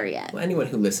quite there yet. Well, anyone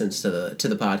who listens to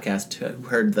the podcast who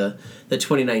heard the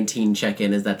 2019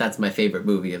 check-in is that's my favorite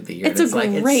movie of the year. It's a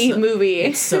great movie.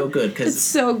 It's so good because It's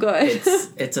so good.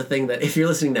 it's a thing that if you're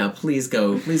listening now, please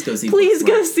go see. Please Booksmart.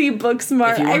 go see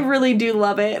Booksmart. If you I want- really do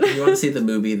love it. If you want to see the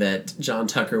movie that John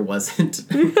Tucker wasn't,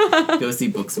 go see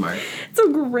Booksmart. It's a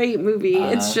great movie.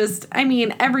 It's just, I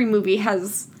mean, every movie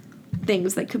has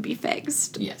things that could be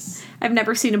fixed. Yes. I've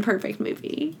never seen a perfect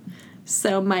movie.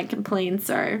 So my complaints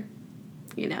are,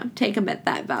 take them at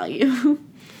that value.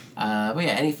 But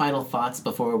yeah, any final thoughts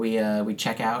before we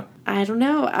check out? I don't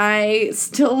know. I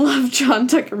still love John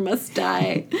Tucker Must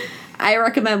Die. I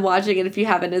recommend watching it if you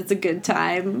haven't. It's a good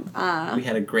time. We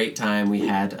had a great time. We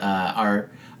had our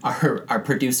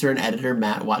producer and editor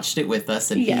Matt watched it with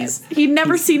us, and he'd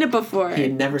never seen it before. He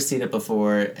had never seen it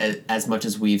before as much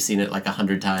as we've seen it like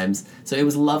 100 times. So it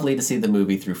was lovely to see the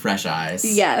movie through fresh eyes.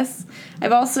 Yes.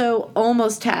 I've also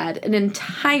almost had an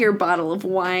entire bottle of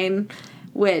wine,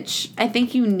 which I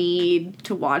think you need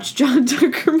to watch John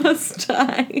Tucker Must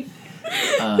Die.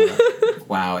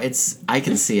 Wow, I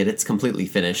can see it. It's completely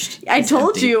finished. I It's told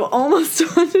empty. you, almost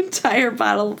an entire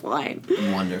bottle of wine.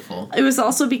 Wonderful. It was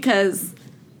also because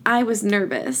I was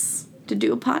nervous to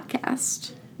do a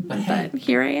podcast. But hey, But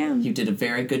here I am. you did a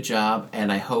very good job,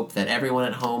 and I hope that everyone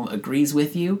at home agrees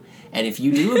with you. And if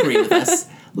you do agree with us,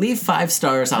 leave 5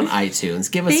 stars on iTunes.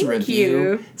 Give us a Thank review.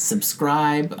 you.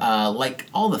 Subscribe. Like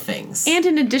all the things. And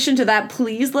in addition to that,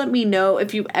 please let me know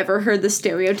if you've ever heard the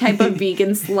stereotype of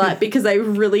vegan slut, because I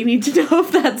really need to know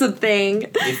if that's a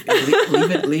thing.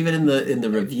 Leave it in the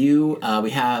review.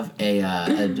 We have a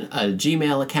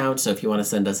Gmail account, so if you want to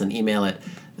send us an email at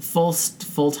full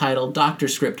title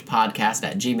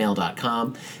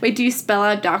doctorscriptpodcast@gmail.com. Wait, do you spell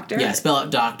out doctor? Yeah, spell out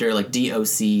doctor like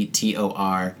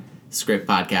DOCTOR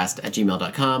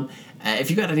scriptpodcast@gmail.com.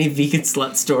 If you got any vegan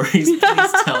slut stories,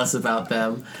 please tell us about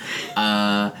them.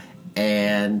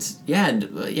 And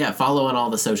follow on all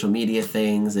the social media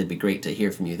things. It'd be great to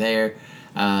hear from you there.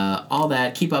 All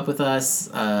that. Keep up with us,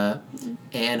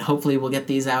 and hopefully we'll get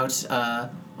these out on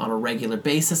a regular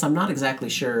basis. I'm not exactly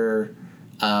sure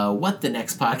what the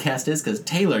next podcast is because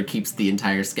Taylor keeps the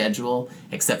entire schedule,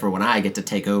 except for when I get to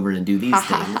take over and do these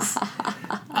things.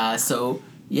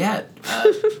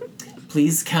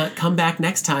 Please come back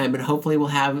next time, and hopefully we'll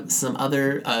have some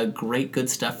other great good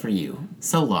stuff for you.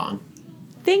 So long.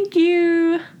 Thank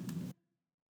you.